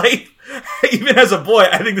late in life, even as a boy,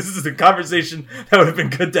 I think this is a conversation that would have been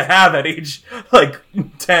good to have at age like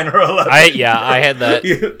 10 or 11. I had that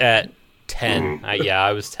at 10.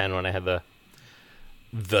 I was 10 when I had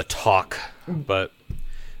the talk, but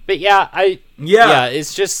yeah,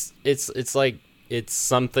 it's just it's like it's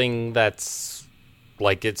something that's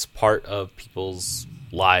like it's part of people's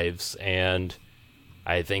lives, and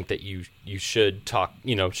I think that you should talk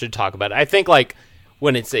about it. I think like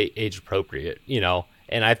when it's age appropriate,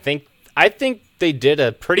 and I think they did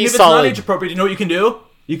a pretty if solid. It's not age appropriate. You know what you can do?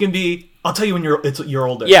 You can be. I'll tell you when you're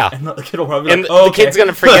older. Yeah, and the kid will probably be like, the kid's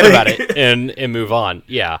gonna forget about it and move on.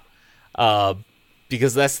 Yeah,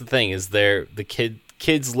 because that's the thing is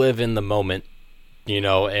kids live in the moment,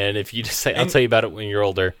 and if you just say I'll tell you about it when you're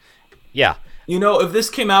older, yeah. If this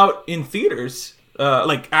came out in theaters.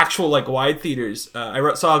 Like actual like wide theaters.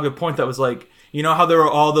 I saw a good point that was like, how there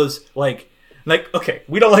were all those like okay,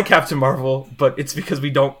 we don't like Captain Marvel, but it's because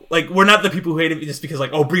we don't like we're not the people who hate it just because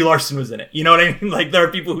like Brie Larson was in it. You know what I mean? Like there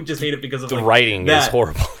are people who just hate it because of the like, writing that. is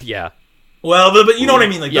horrible. Yeah. Well, but you know what I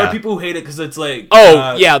mean? Like there are people who hate it because it's like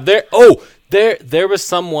there was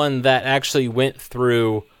someone that actually went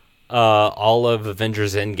through all of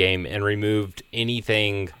Avengers Endgame and removed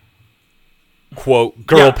anything quote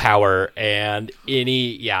girl power and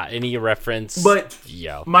any reference, but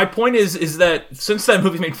my point is that since that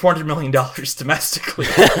movie made $400 million domestically,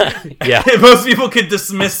 most people could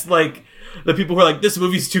dismiss like the people who are like this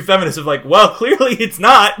movie's too feminist of like, well, clearly it's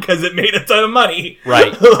not because it made a ton of money,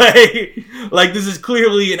 right? like this is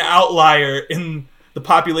clearly an outlier in the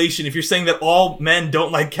population. If you're saying that all men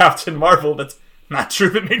don't like Captain Marvel, that's not true.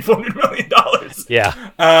 If it made $400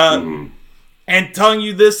 million, and telling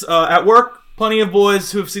you this at work. Plenty of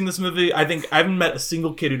boys who have seen this movie. I think I haven't met a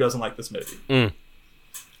single kid who doesn't like this movie.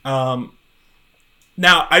 Now,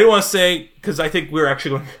 I do want to say, because I think we're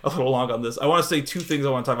actually going a little long on this, I want to say two things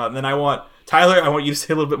I want to talk about. And then I want you to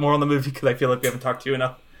say a little bit more on the movie, because I feel like we haven't talked to you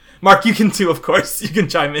enough. Mark, you can too, of course. You can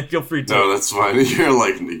chime in. Feel free to. No, that's fine. You're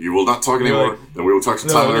like, you will not talk anymore. Then we will talk to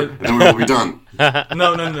Tyler, and then we will be done.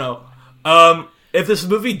 No. If this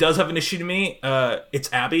movie does have an issue to me,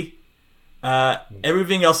 it's Abby.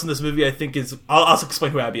 Everything else in this movie, I think, is. I'll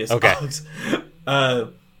explain who Abby is. Okay.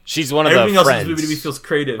 She's one of everything the friends. Everything else in this movie to me feels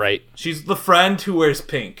creative. Right. She's the friend who wears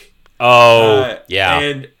pink. Yeah.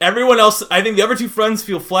 And everyone else, I think the other two friends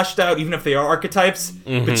feel fleshed out, even if they are archetypes.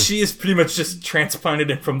 But she is pretty much just transplanted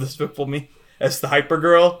in from Despicable Me as the hyper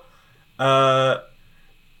girl. And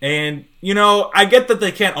I get that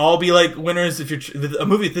they can't all be like winners if you're a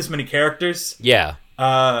movie with this many characters. Yeah.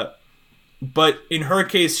 But in her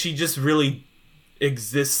case, she just really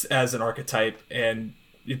exists as an archetype, and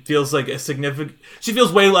it feels like she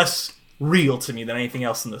feels way less real to me than anything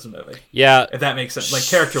else in this movie. Yeah. If that makes sense. Like,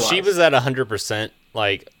 character-wise. She was at 100%,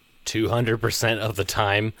 like, 200% of the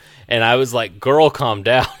time, and I was like, girl, calm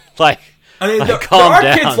down. Like, I mean, there calm are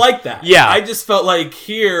down. kids like that. Yeah. I just felt like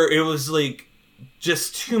here, it was, like,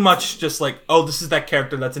 just too much, just like, oh, this is that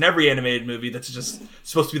character that's in every animated movie that's just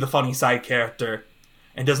supposed to be the funny side character.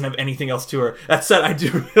 And doesn't have anything else to her. That said, I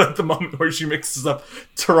do really like the moment where she mixes up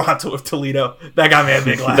Toronto with Toledo. That got me a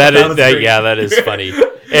big laugh. that is funny.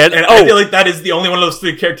 And I feel like that is the only one of those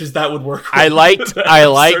three characters that would work. I liked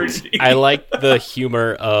the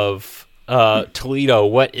humor of Toledo.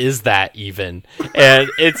 What is that even? And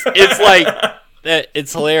it's like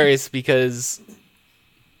it's hilarious because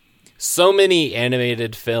so many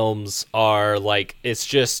animated films are like it's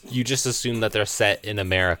just you just assume that they're set in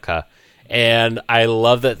America. And I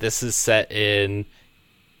love that this is set in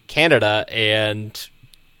Canada, and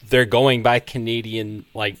they're going by Canadian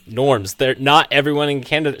like norms. They're not everyone in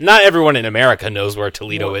Canada, not everyone in America knows where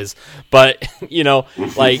Toledo is, but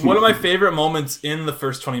like one of my favorite moments in the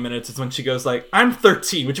first 20 minutes is when she goes like, "I'm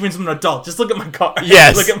 13, which means I'm an adult. Just look at my car.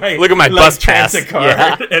 Yes, look at my bus transit pass.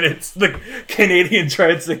 card, Yeah. and it's the Canadian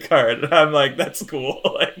transit card." And I'm like, "That's cool."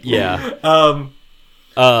 Like, yeah.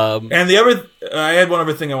 And the other, I had one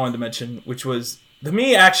other thing I wanted to mention, which was to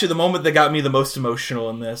me actually the moment that got me the most emotional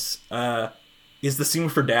in this is the scene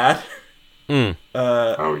with her dad.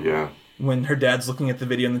 Oh yeah. When her dad's looking at the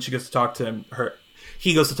video and then she goes to talk to him,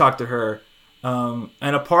 he goes to talk to her. And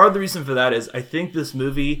a part of the reason for that is I think this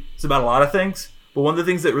movie is about a lot of things, but one of the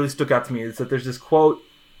things that really stuck out to me is that there's this quote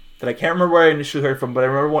that I can't remember where I initially heard from, but I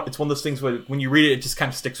remember it's one of those things where when you read it, it just kind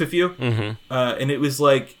of sticks with you. Mm-hmm. And it was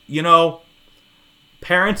like,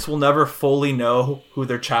 parents will never fully know who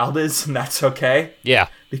their child is, and that's okay. Yeah.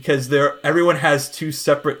 Because everyone has two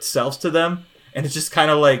separate selves to them, and it's just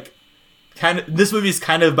this movie is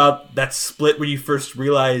kind of about that split where you first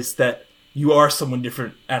realize that you are someone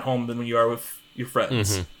different at home than when you are with your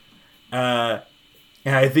friends. Mm-hmm.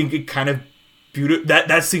 And I think it kind of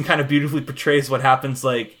that scene kind of beautifully portrays what happens.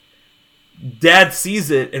 Like, Dad sees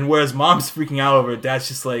it, and whereas Mom's freaking out over it, Dad's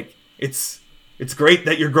just like, it's great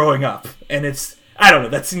that you're growing up, and I don't know.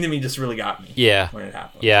 That scene to me just really got me. Yeah. When it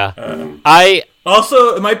happened. Yeah.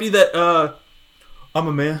 Also, it might be that I'm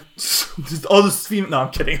a man. All this female. No,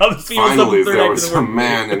 I'm kidding. All this female. Finally, there was a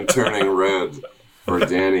man in Turning Red for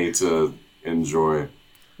Danny to enjoy.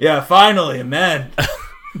 Yeah, finally, a man.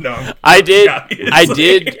 No, I did.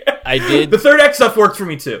 The third act stuff worked for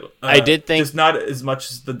me too. I did think, just not as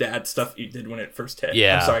much as the dad stuff you did when it first hit.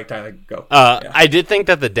 Yeah. I'm sorry, Tyler. Go. Yeah. I did think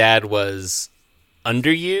that the dad was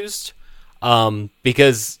underused.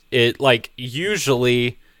 Because it like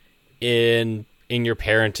usually in your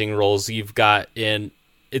parenting roles you've got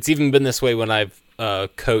it's even been this way when I've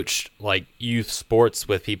coached like youth sports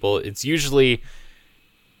with people. It's usually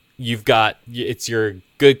it's your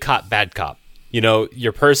good cop, bad cop.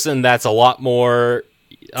 Your person that's a lot more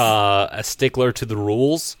a stickler to the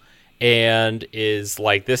rules and is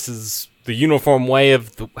like, this is the uniform way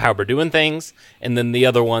of how we're doing things, and then the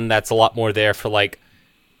other one that's a lot more there for like,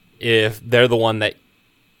 if they're the one that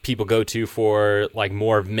people go to for like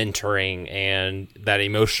more of mentoring and that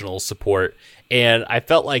emotional support. And I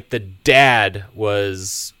felt like the dad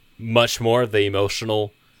was much more of the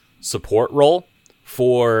emotional support role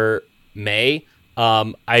for May.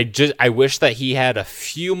 I wish that he had a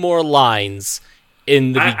few more lines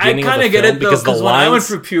in the beginning of the film. I kind of get it though, because when I went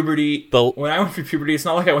through puberty, it's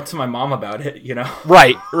not like I went to my mom about it,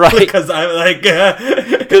 Right. Because I'm like,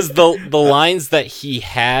 because the lines that he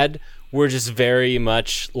had were just very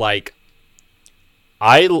much like,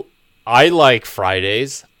 I like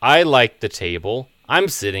Fridays. I like the table. I'm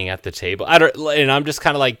sitting at the table. And I'm just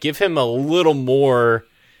kind of like, give him a little more,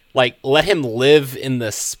 like, let him live in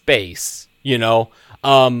the space, Yeah,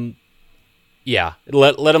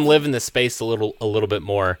 let him live in the space a little bit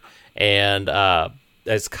more, and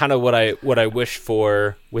that's kind of what I wish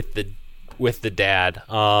for with the dad.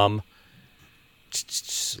 Let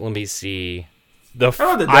me see.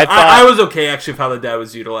 I was okay actually with how the dad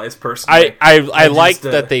was utilized personally. I liked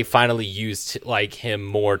that they finally used like him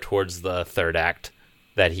more towards the third act.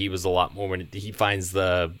 That he was a lot more when he finds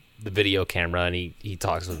the video camera and he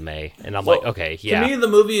talks with May, and I'm like, okay, yeah. To me, the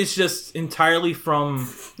movie is just entirely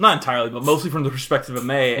not entirely, but mostly from the perspective of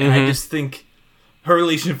May, and I just think her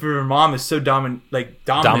relationship with her mom is so dominant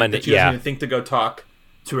that she doesn't even think to go talk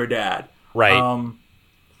to her dad, right?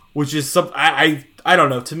 Which is something I don't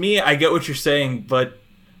know. To me, I get what you're saying, but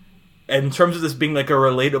in terms of this being like a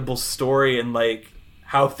relatable story and like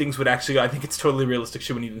how things would actually go, I think it's totally realistic.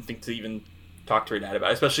 She wouldn't even think to even talk to her dad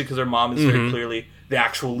about it, especially because her mom is very clearly the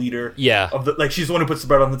actual leader. Yeah, of the, like, she's the one who puts the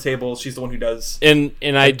bread on the table. She's the one who does. And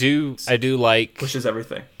I do like pushes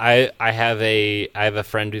everything. I have a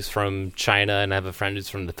friend who's from China and I have a friend who's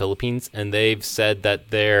from the Philippines, and they've said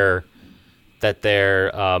that their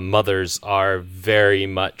mothers are very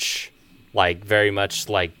much like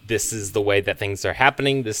this is the way that things are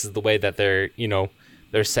happening. This is the way that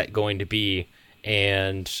they're set going to be,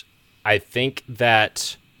 and I think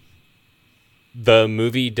that the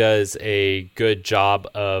movie does a good job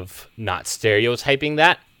of not stereotyping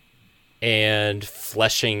that and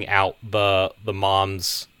fleshing out the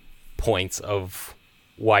mom's points of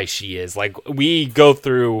why she is. Like, we go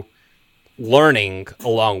through learning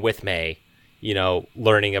along with May,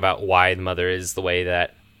 learning about why the mother is the way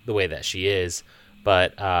that she is,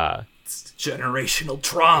 but it's generational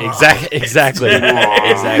trauma. Exactly.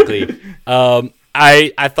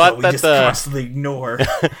 I thought we that just constantly ignore,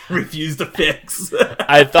 refuse to fix.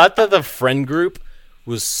 I thought that the friend group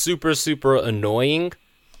was super, super annoying.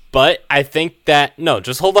 But I think that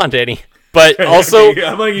just hold on, Danny. But also,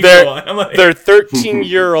 their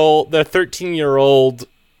 13-year-old,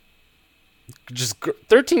 just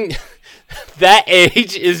 13. That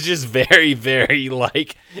age is just very, very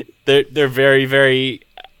like they're very, very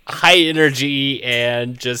high energy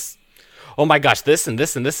and just, oh my gosh, this and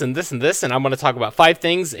this and this and this and this, and I'm going to talk about 5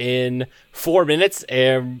 things in 4 minutes,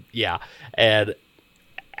 and and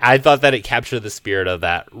I thought that it captured the spirit of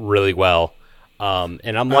that really well.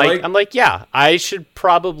 And I'm like, yeah, I should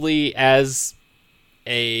probably as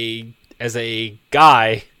a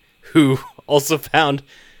guy who also found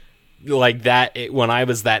like that when I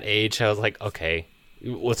was that age, I was like, okay,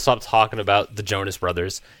 let's stop talking about the Jonas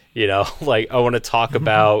Brothers. Like I want to talk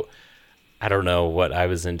about, I don't know what I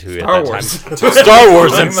was into at that time. Star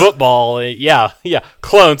Wars and football. Yeah,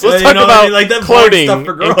 clones. Let's talk about cloning and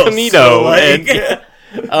Camino. So,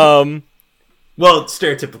 and well,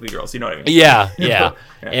 stereotypically girls, you know what I mean? Yeah.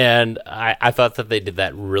 And I thought that they did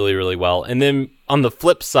that really, really well. And then on the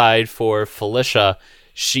flip side for Felicia,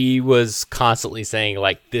 she was constantly saying,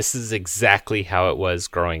 like, this is exactly how it was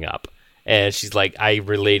growing up. And she's like, I'm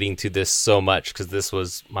relating to this so much because this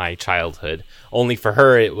was my childhood. Only for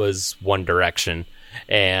her, it was One Direction.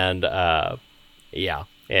 And,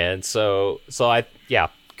 And so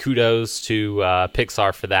kudos to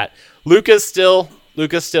Pixar for that. Luca's still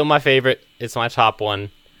my favorite. It's my top one.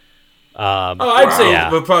 I'd say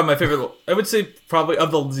probably my favorite. I would say probably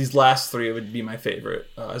of these last 3, it would be my favorite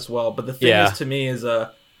as well. But the thing is, to me, is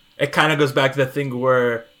it kind of goes back to that thing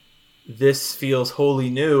where this feels wholly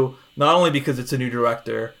new, not only because it's a new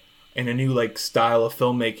director and a new like style of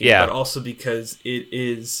filmmaking, but also because it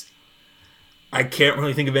is. I can't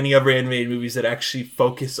really think of any other animated movies that actually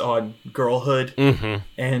focus on girlhood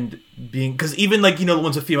and being, because even like, the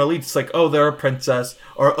ones with female leads, it's like, oh, they're a princess,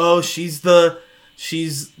 or oh, she's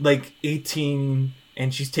like 18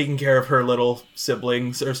 and she's taking care of her little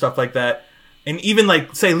siblings or stuff like that. And even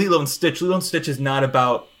like say Lilo and Stitch is not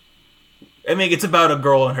about, I mean, it's about a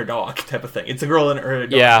girl and her dog type of thing. It's a girl and her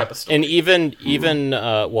dog type of story. And even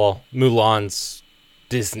Mulan's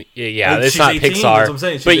Disney, it's not 18,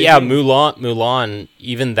 Pixar, but 18. Mulan,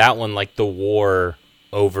 even that one, like the war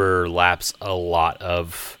overlaps a lot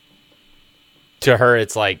of. To her,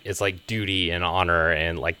 it's like duty and honor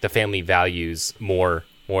and like the family values more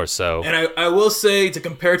so. And I will say, to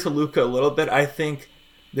compare to Luca a little bit, I think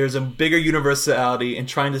there's a bigger universality in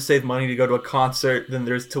trying to save money to go to a concert than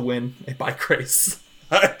there's to win a bike race.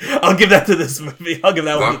 I'll give that to this movie. I'll give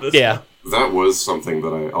that one to this one. That was something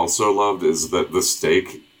that I also loved, is that the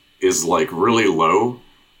stake is like really low,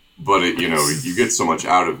 but you get so much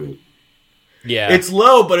out of it. Yeah. It's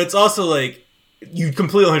low, but it's also like, you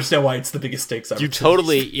completely understand why it's the biggest stakes ever. You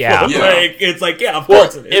totally, Like, it's like, of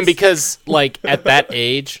course it is. And because, like, at that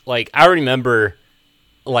age, like, I remember,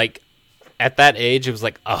 like, at that age, it was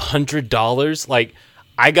like $100. Like,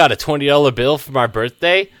 I got a $20 bill for my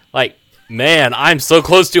birthday. Like, man, I'm so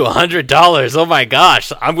close to $100. Oh my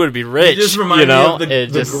gosh, I'm going to be rich. It just reminds me of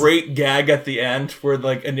the great gag at the end where,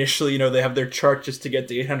 like, initially, they have their chart just to get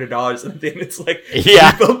to $800, and then it's like, we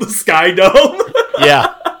built the Sky Dome.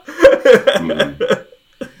 Yeah.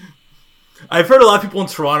 I've heard a lot of people in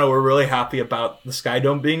Toronto were really happy about the Sky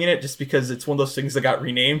Dome being in it, just because it's one of those things that got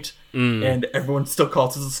renamed, and everyone still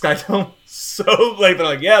calls it the Sky Dome. So, like, they're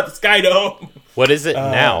like, yeah, the Sky Dome. What is it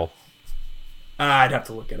now? I'd have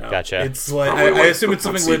to look it up. Gotcha. It's like, I assume it's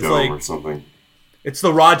something with like, or something. It's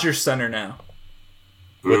the Rogers Center now.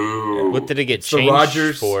 What did it get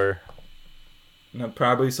changed for?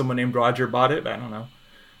 Probably someone named Roger bought it. I don't know.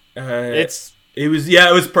 It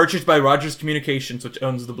was purchased by Rogers Communications, which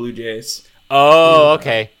owns the Blue Jays. Oh,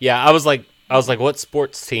 okay. Yeah, I was like, what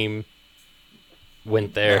sports team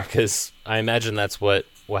went there? Because I imagine that's what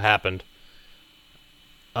happened.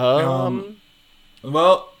 Well,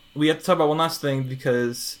 we have to talk about one last thing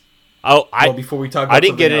because. Before we talk about I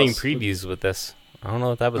didn't get any else, previews with this. I don't know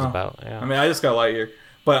what that was about. Yeah. I mean, I just got Lightyear,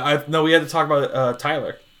 but we had to talk about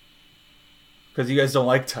Tyler because you guys don't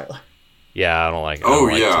like Tyler. Yeah, I don't like.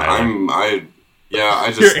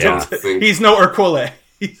 I just don't think he's no Urquile.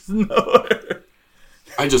 He's no.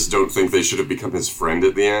 I just don't think they should have become his friend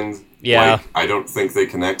at the end. Yeah, like, I don't think they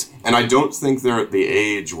connect, and I don't think they're at the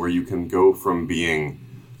age where you can go from being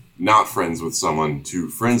not friends with someone to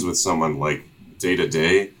friends with someone like day to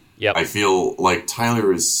day. Yep. I feel like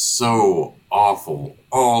Tyler is so awful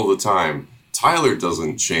all the time. Tyler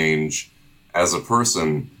doesn't change as a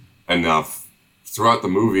person enough throughout the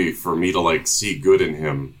movie for me to like see good in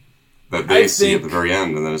him that they see at the very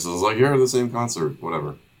end, and then it's just like, you're at the same concert,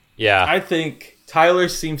 whatever. Yeah. I think Tyler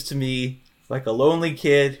seems to me like a lonely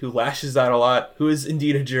kid who lashes out a lot, who is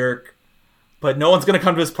indeed a jerk, but no one's going to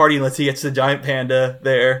come to his party unless he gets the giant panda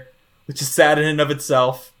there, which is sad in and of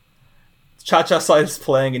itself. Cha-Cha Slide is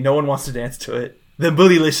playing and no one wants to dance to it. Then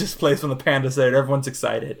Bootylicious plays when the panda's there and everyone's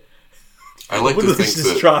excited. I like to think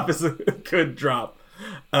that drop is a good drop.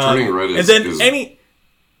 Turning Red is... And then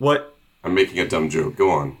What? I'm making a dumb joke.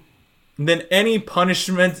 Go on. And then any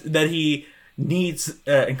punishment that he needs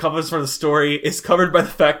and covers for the story is covered by the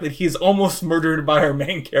fact that he's almost murdered by our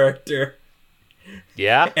main character.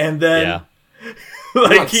 Yeah. And then... Yeah.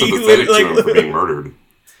 I'm not sympathetic to him for being murdered.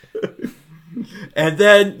 And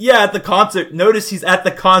then, at the concert, notice he's at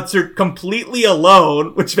the concert completely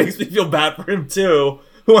alone, which makes me feel bad for him too.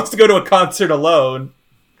 Who wants to go to a concert alone?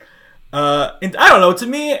 And I don't know, to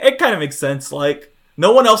me, it kind of makes sense. Like,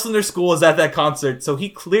 no one else in their school is at that concert, so he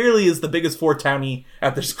clearly is the biggest four-townie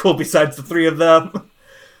at their school besides the three of them.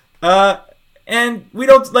 And we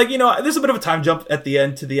don't, there's a bit of a time jump at the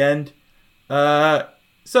end to the end.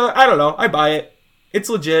 So, I don't know, I buy it. It's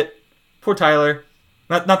legit. Poor Tyler.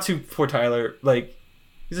 Not too poor Tyler. Like,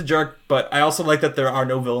 he's a jerk, but I also like that there are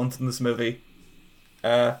no villains in this movie.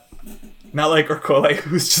 Not like Urkole,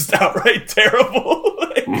 who's just outright terrible.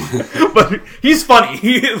 But he's funny.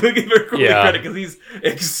 Give Urkole credit because he's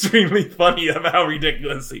extremely funny about how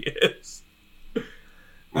ridiculous he is.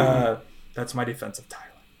 That's my defense of Tyler.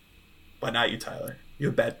 But not you, Tyler.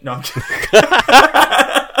 You bet. No, I'm kidding.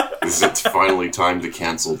 Is it finally time to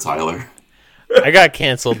cancel Tyler? I got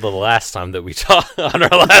canceled the last time that we talked on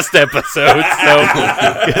our last episode, so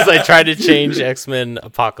because I tried to change X-Men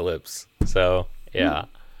Apocalypse. So yeah.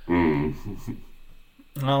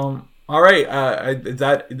 All right. Is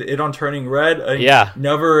that it on Turning Red? Yeah.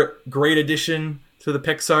 Another great addition to the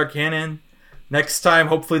Pixar canon. Next time,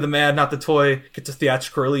 hopefully, the man, not the toy, gets a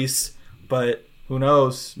theatrical release. But who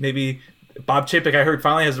knows? Maybe Bob Chapek, I heard,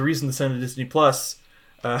 finally has a reason to send to Disney Plus.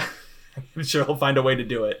 I'm sure he'll find a way to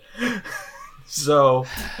do it. So,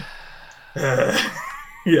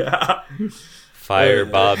 yeah. Fire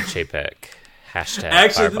Bob Chapek. Hashtag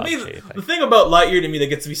Actually, Fire Bob Chapek. The thing about Lightyear to me that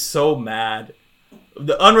gets me so mad,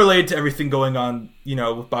 unrelated to everything going on,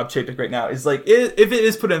 with Bob Chapek right now, is like, if it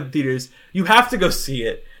is put in theaters, you have to go see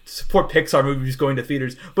it to support Pixar movies going to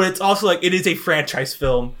theaters. But it's also like, it is a franchise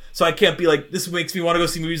film, so I can't be like, this makes me want to go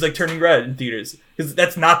see movies like Turning Red in theaters, because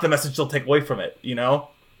that's not the message they'll take away from it.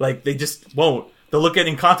 Like, they just won't. They'll look at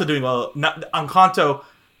Encanto doing well, Encanto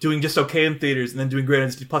doing just okay in theaters, and then doing great on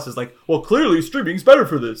Disney Plus is like, well, clearly streaming's better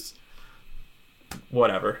for this.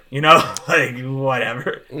 Whatever, like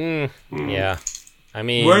whatever. Yeah, I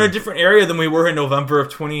mean, we're in a different area than we were in November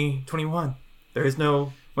of 2021. There is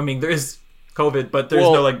COVID, but there's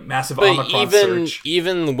no like massive Omicron surge.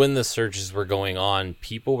 Even when the surges were going on,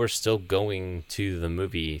 people were still going to the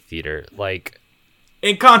movie theater. Like,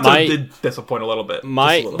 Encanto did disappoint a little bit.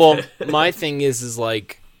 My thing is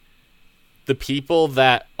like the people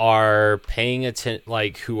that are paying attention,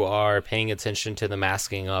 like who are paying attention to the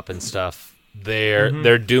masking up and stuff.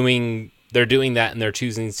 They're doing that, and they're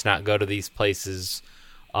choosing to not go to these places.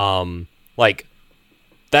 Like,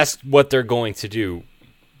 that's what they're going to do.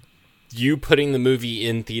 You putting the movie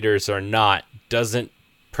in theaters or not doesn't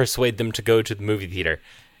persuade them to go to the movie theater.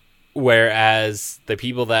 Whereas the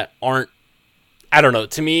people that aren't, I don't know.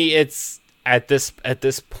 To me, it's at this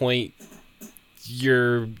point,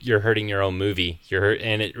 you're hurting your own movie.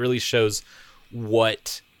 And it really shows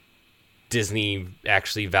what Disney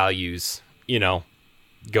actually values.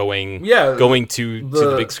 Going to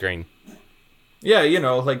the big screen. Yeah,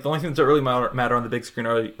 like the only things that really matter on the big screen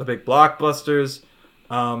are the big blockbusters.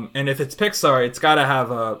 And if it's Pixar, it's got to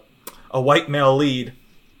have a white male lead.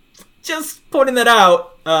 Just pointing that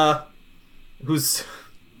out. Who's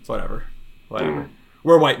whatever.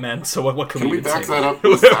 We're white men, so what can we back that up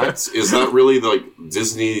with facts? Is that really like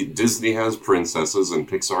Disney has princesses and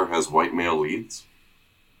Pixar has white male leads?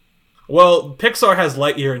 Well, Pixar has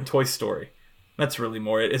Lightyear and Toy Story. That's really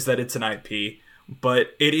more it, is that it's an IP.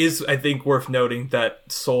 But it is, I think, worth noting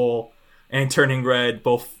that Soul and Turning Red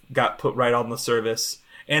both got put right on the service.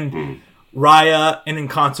 And Raya and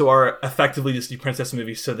Encanto are effectively Disney princess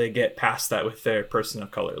movies, so they get past that with their person of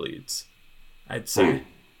color leads. I'd say.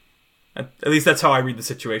 At least that's how I read the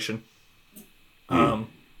situation. Yeah.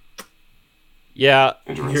 Yeah. That's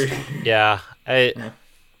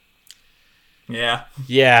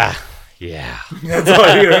all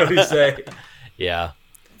I can really say. Yeah.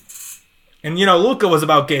 And, Luca was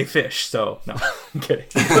about gay fish, so, no, I'm kidding.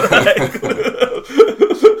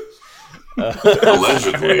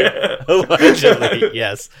 Allegedly. Allegedly,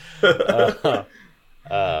 yes.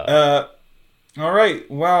 All right,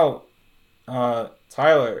 well,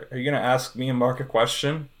 Tyler, are you going to ask me and Mark a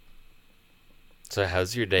question? So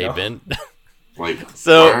how's your day been? Like,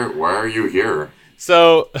 So- why are you here?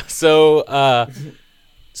 So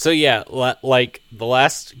yeah, like the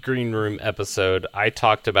last Green Room episode, I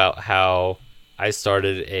talked about how I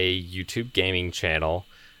started a YouTube gaming channel.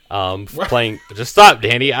 Playing. Just stop,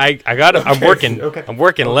 Danny. I got it. I'm Okay, working. okay. I'm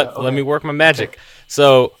working. Let me work my magic.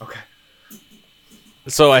 So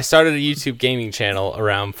I started a YouTube gaming channel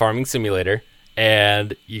around Farming Simulator,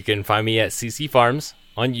 and you can find me at CC Farms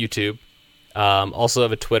on YouTube. Also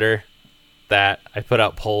have a Twitter that I put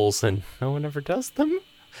out polls and no one ever does them.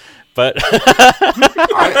 But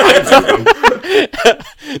I do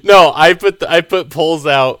them. no, I put polls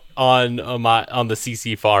out on the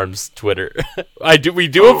CC Farms Twitter. We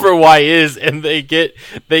do it for YIs, and they get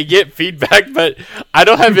feedback, but I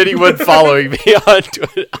don't have anyone following me on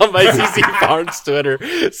my CC Farms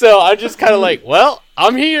Twitter, so I'm just kind of like, well,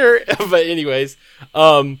 I'm here. But anyways,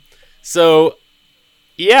 so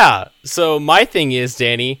yeah, so my thing is,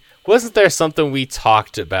 Danny, wasn't there something we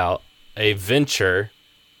talked about, a venture?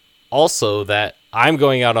 Also, that I'm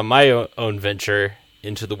going out on my own venture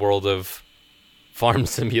into the world of farm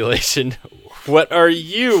simulation. What are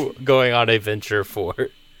you going on a venture for?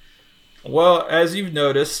 Well, as you've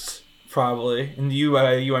noticed, probably, and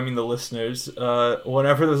I mean the listeners,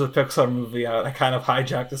 whenever there's a Pixar movie out, I kind of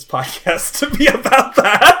hijack this podcast to be about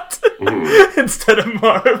that instead of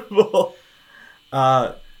Marvel.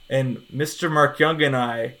 And Mr. Mark Young and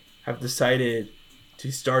I have decided to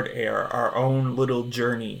start our own little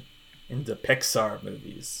journey into Pixar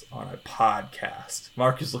movies on a podcast.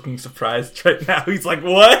 Mark is looking surprised right now. He's like,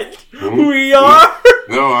 "What? We are?"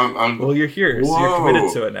 No, I'm. Well, you're here, so you're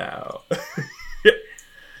committed to it now.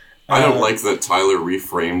 I don't like that Tyler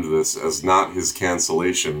reframed this as not his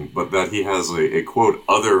cancellation, but that he has a quote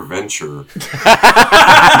other venture.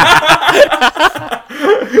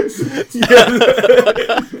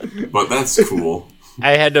 But that's cool.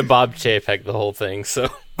 I had to Bob Chapek the whole thing, so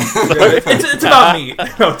It's about me.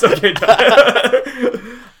 No, it's okay.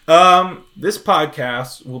 This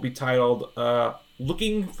podcast will be titled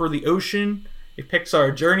 "Looking for the Ocean: A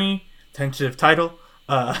Pixar Journey." Tentative title.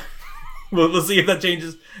 We'll see if that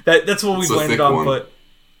changes. That's what we landed on. But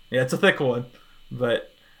yeah, it's a thick one.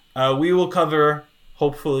 But we will cover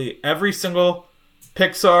hopefully every single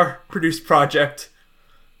Pixar produced project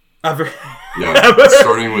ever. Yeah,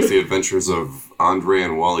 starting with the adventures of Andre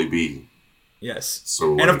and Wally B. Yes.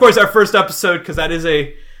 So, and of course, our first episode, because that is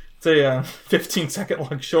a 15-second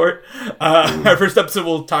long short. Our first episode,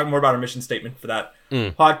 we'll talk more about our mission statement for that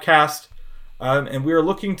podcast. And we are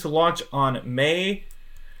looking to launch on May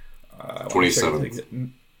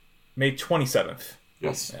 27th. May 27th.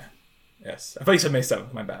 Yes. Yeah. Yes. I thought you said May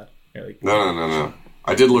 7th. My bad. No.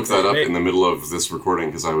 I did look that up in the middle of this recording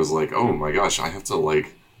because I was like, oh my gosh, I have to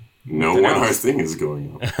know when our thing is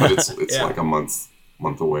going up. But it's Yeah. like a month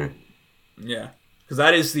away. Yeah. Because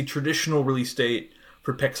that is the traditional release date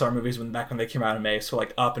for Pixar movies back when they came out in May. So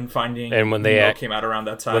Up and Finding and when they came out around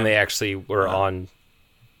that time. when they actually were on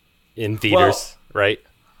in theaters, right?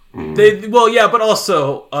 But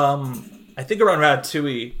also, I think around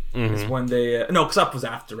Ratatouille is when they... no, because Up was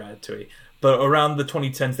after Ratatouille. But around the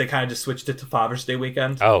 2010s, they kind of just switched it to Father's Day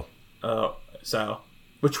weekend. Oh.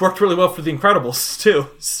 Which worked really well for The Incredibles, too.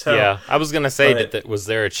 So, yeah, I was going to say, was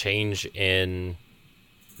there a change in,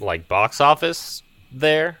 box office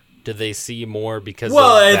there? Did they see more because of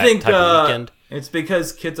that type of weekend? It's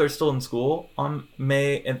because kids are still in school at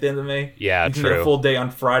the end of May. Yeah, you can true. get a full day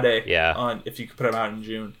on Friday. Yeah. If you could put them out in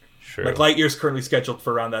June. True. Lightyear's currently scheduled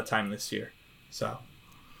for around that time this year. So.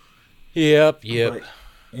 Yep. Yeah.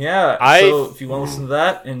 So if you want to listen to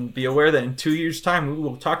that, and be aware that in 2 years' time we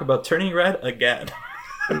will talk about Turning Red again.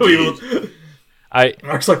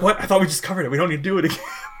 Mark's like, what? I thought we just covered it. We don't need to do it again.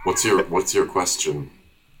 What's your question,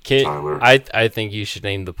 Tyler? I think you should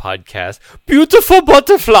name the podcast "Beautiful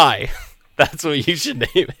Butterfly." That's what you should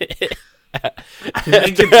name it. I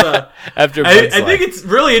think it's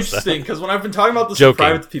really interesting because when I've been talking about this in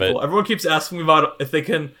private to people, everyone keeps asking me about if they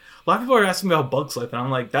can. A lot of people are asking me about Bug's Life, and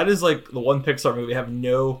I'm like, that is the one Pixar movie I have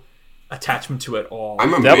no attachment to at all.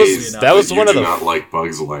 I'm amazed that was you one of do the not like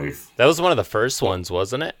Bug's Life. That was one of the first ones,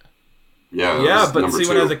 wasn't it? Yeah, but see, 2.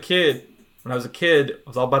 when I was a kid, I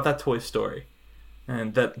was all about that Toy Story,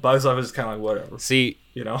 and that Bug's Life is kind of like whatever. See,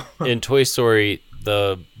 in Toy Story,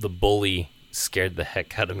 the bully scared the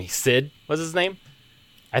heck out of me. Sid was his name,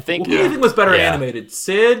 I think. Who do you think was better animated,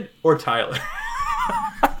 Sid or Tyler?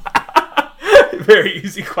 Very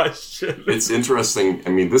easy question. It's interesting. I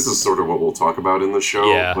mean, this is sort of what we'll talk about in the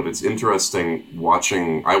show, but it's interesting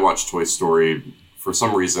watching. I watched Toy Story for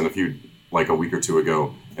some reason a week or two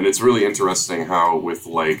ago, and it's really interesting how with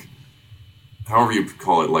however you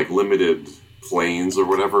call it, limited planes or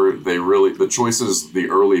whatever. The choices the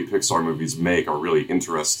early Pixar movies make are really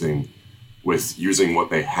interesting with using what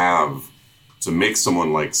they have to make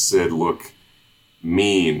someone like Sid look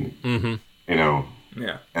mean, you know,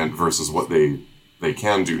 and versus what they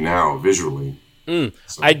can do now visually. So.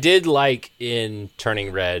 I did like in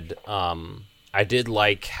Turning Red, I did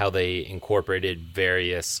like how they incorporated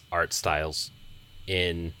various art styles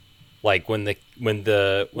in, like when the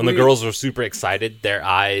girls were super excited, their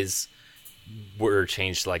eyes were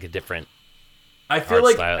changed to like a different. I feel art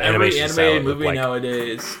like style, every animation style animated would look movie like.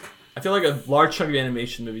 nowadays, I feel like a large chunk of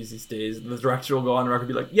animation movies these days, the director will go on the record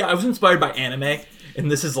and be like, "Yeah, I was inspired by anime, and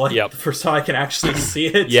this is like the first time I can actually see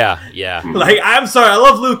it." Yeah. Like, I'm sorry, I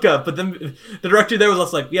love Luca, but then the director there was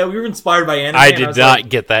just like, "Yeah, we were inspired by anime." I did not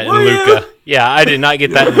get that in Luca. Yeah, I did not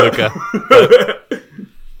get that in Luca.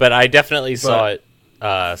 But I definitely saw it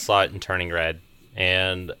in Turning Red,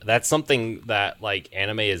 and that's something that like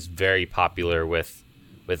anime is very popular with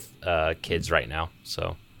kids right now.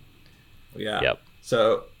 So yeah. Yep.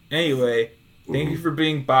 So anyway, thank you for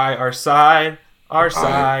being by our side. Our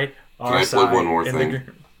side. Can I plug one more thing?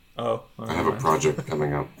 I have a project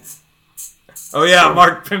coming up. Oh yeah,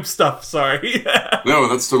 Mark Pimp stuff. Sorry. No,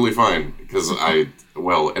 that's totally fine because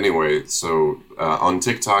anyway. So on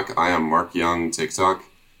TikTok, I am Mark Young TikTok,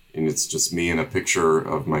 and it's just me and a picture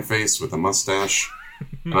of my face with a mustache.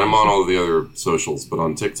 And I'm on all the other socials, but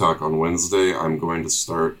on TikTok on Wednesday, I'm going to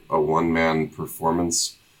start a one-man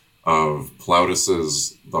performance of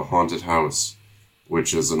Plautus's The Haunted House,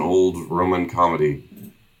 which is an old Roman comedy.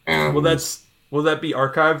 And will that be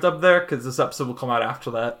archived up there? Because this episode will come out after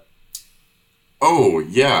that. Oh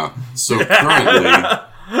yeah. So currently,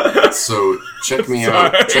 check me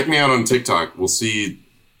out. Check me out on TikTok. We'll see.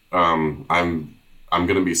 I'm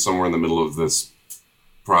gonna be somewhere in the middle of this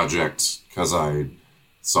project because I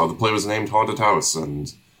saw the play was named Haunted House,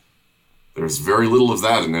 and there's very little of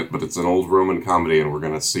that in it, but it's an old Roman comedy, and we're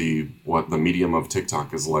going to see what the medium of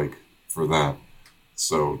TikTok is like for that.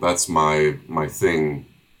 So that's my thing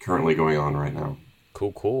currently going on right now.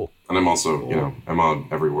 Cool. And I'm also, I'm on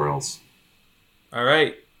everywhere else. All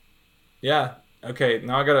right. Yeah. Okay,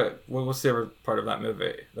 now I gotta... What's the other part of that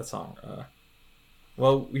movie? That song.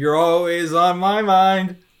 Well, you're always on my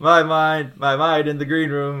mind. My mind in the green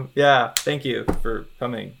room. Yeah, thank you for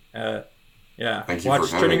coming. Yeah, thank you watch for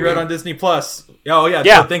Turning having Red me. on Disney Plus. Oh yeah.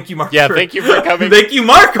 Yeah. So thank you, Mark. Yeah, thank you for coming. Thank you,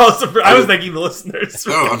 Mark. Also, I was thanking the listeners.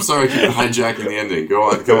 No, I'm sorry I keep hijacking the ending. Go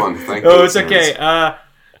on. Thank Oh, you, it's okay.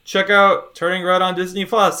 Check out Turning Red on Disney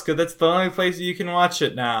Plus because that's the only place you can watch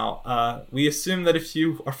it now. We assume that if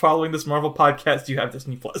you are following this Marvel podcast, you have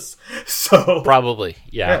Disney Plus. So Probably.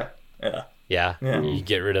 Yeah. Yeah. You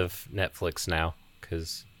get rid of Netflix now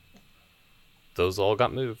because those all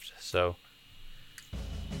got moved. So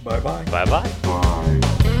Bye-bye. bye.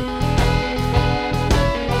 Bye.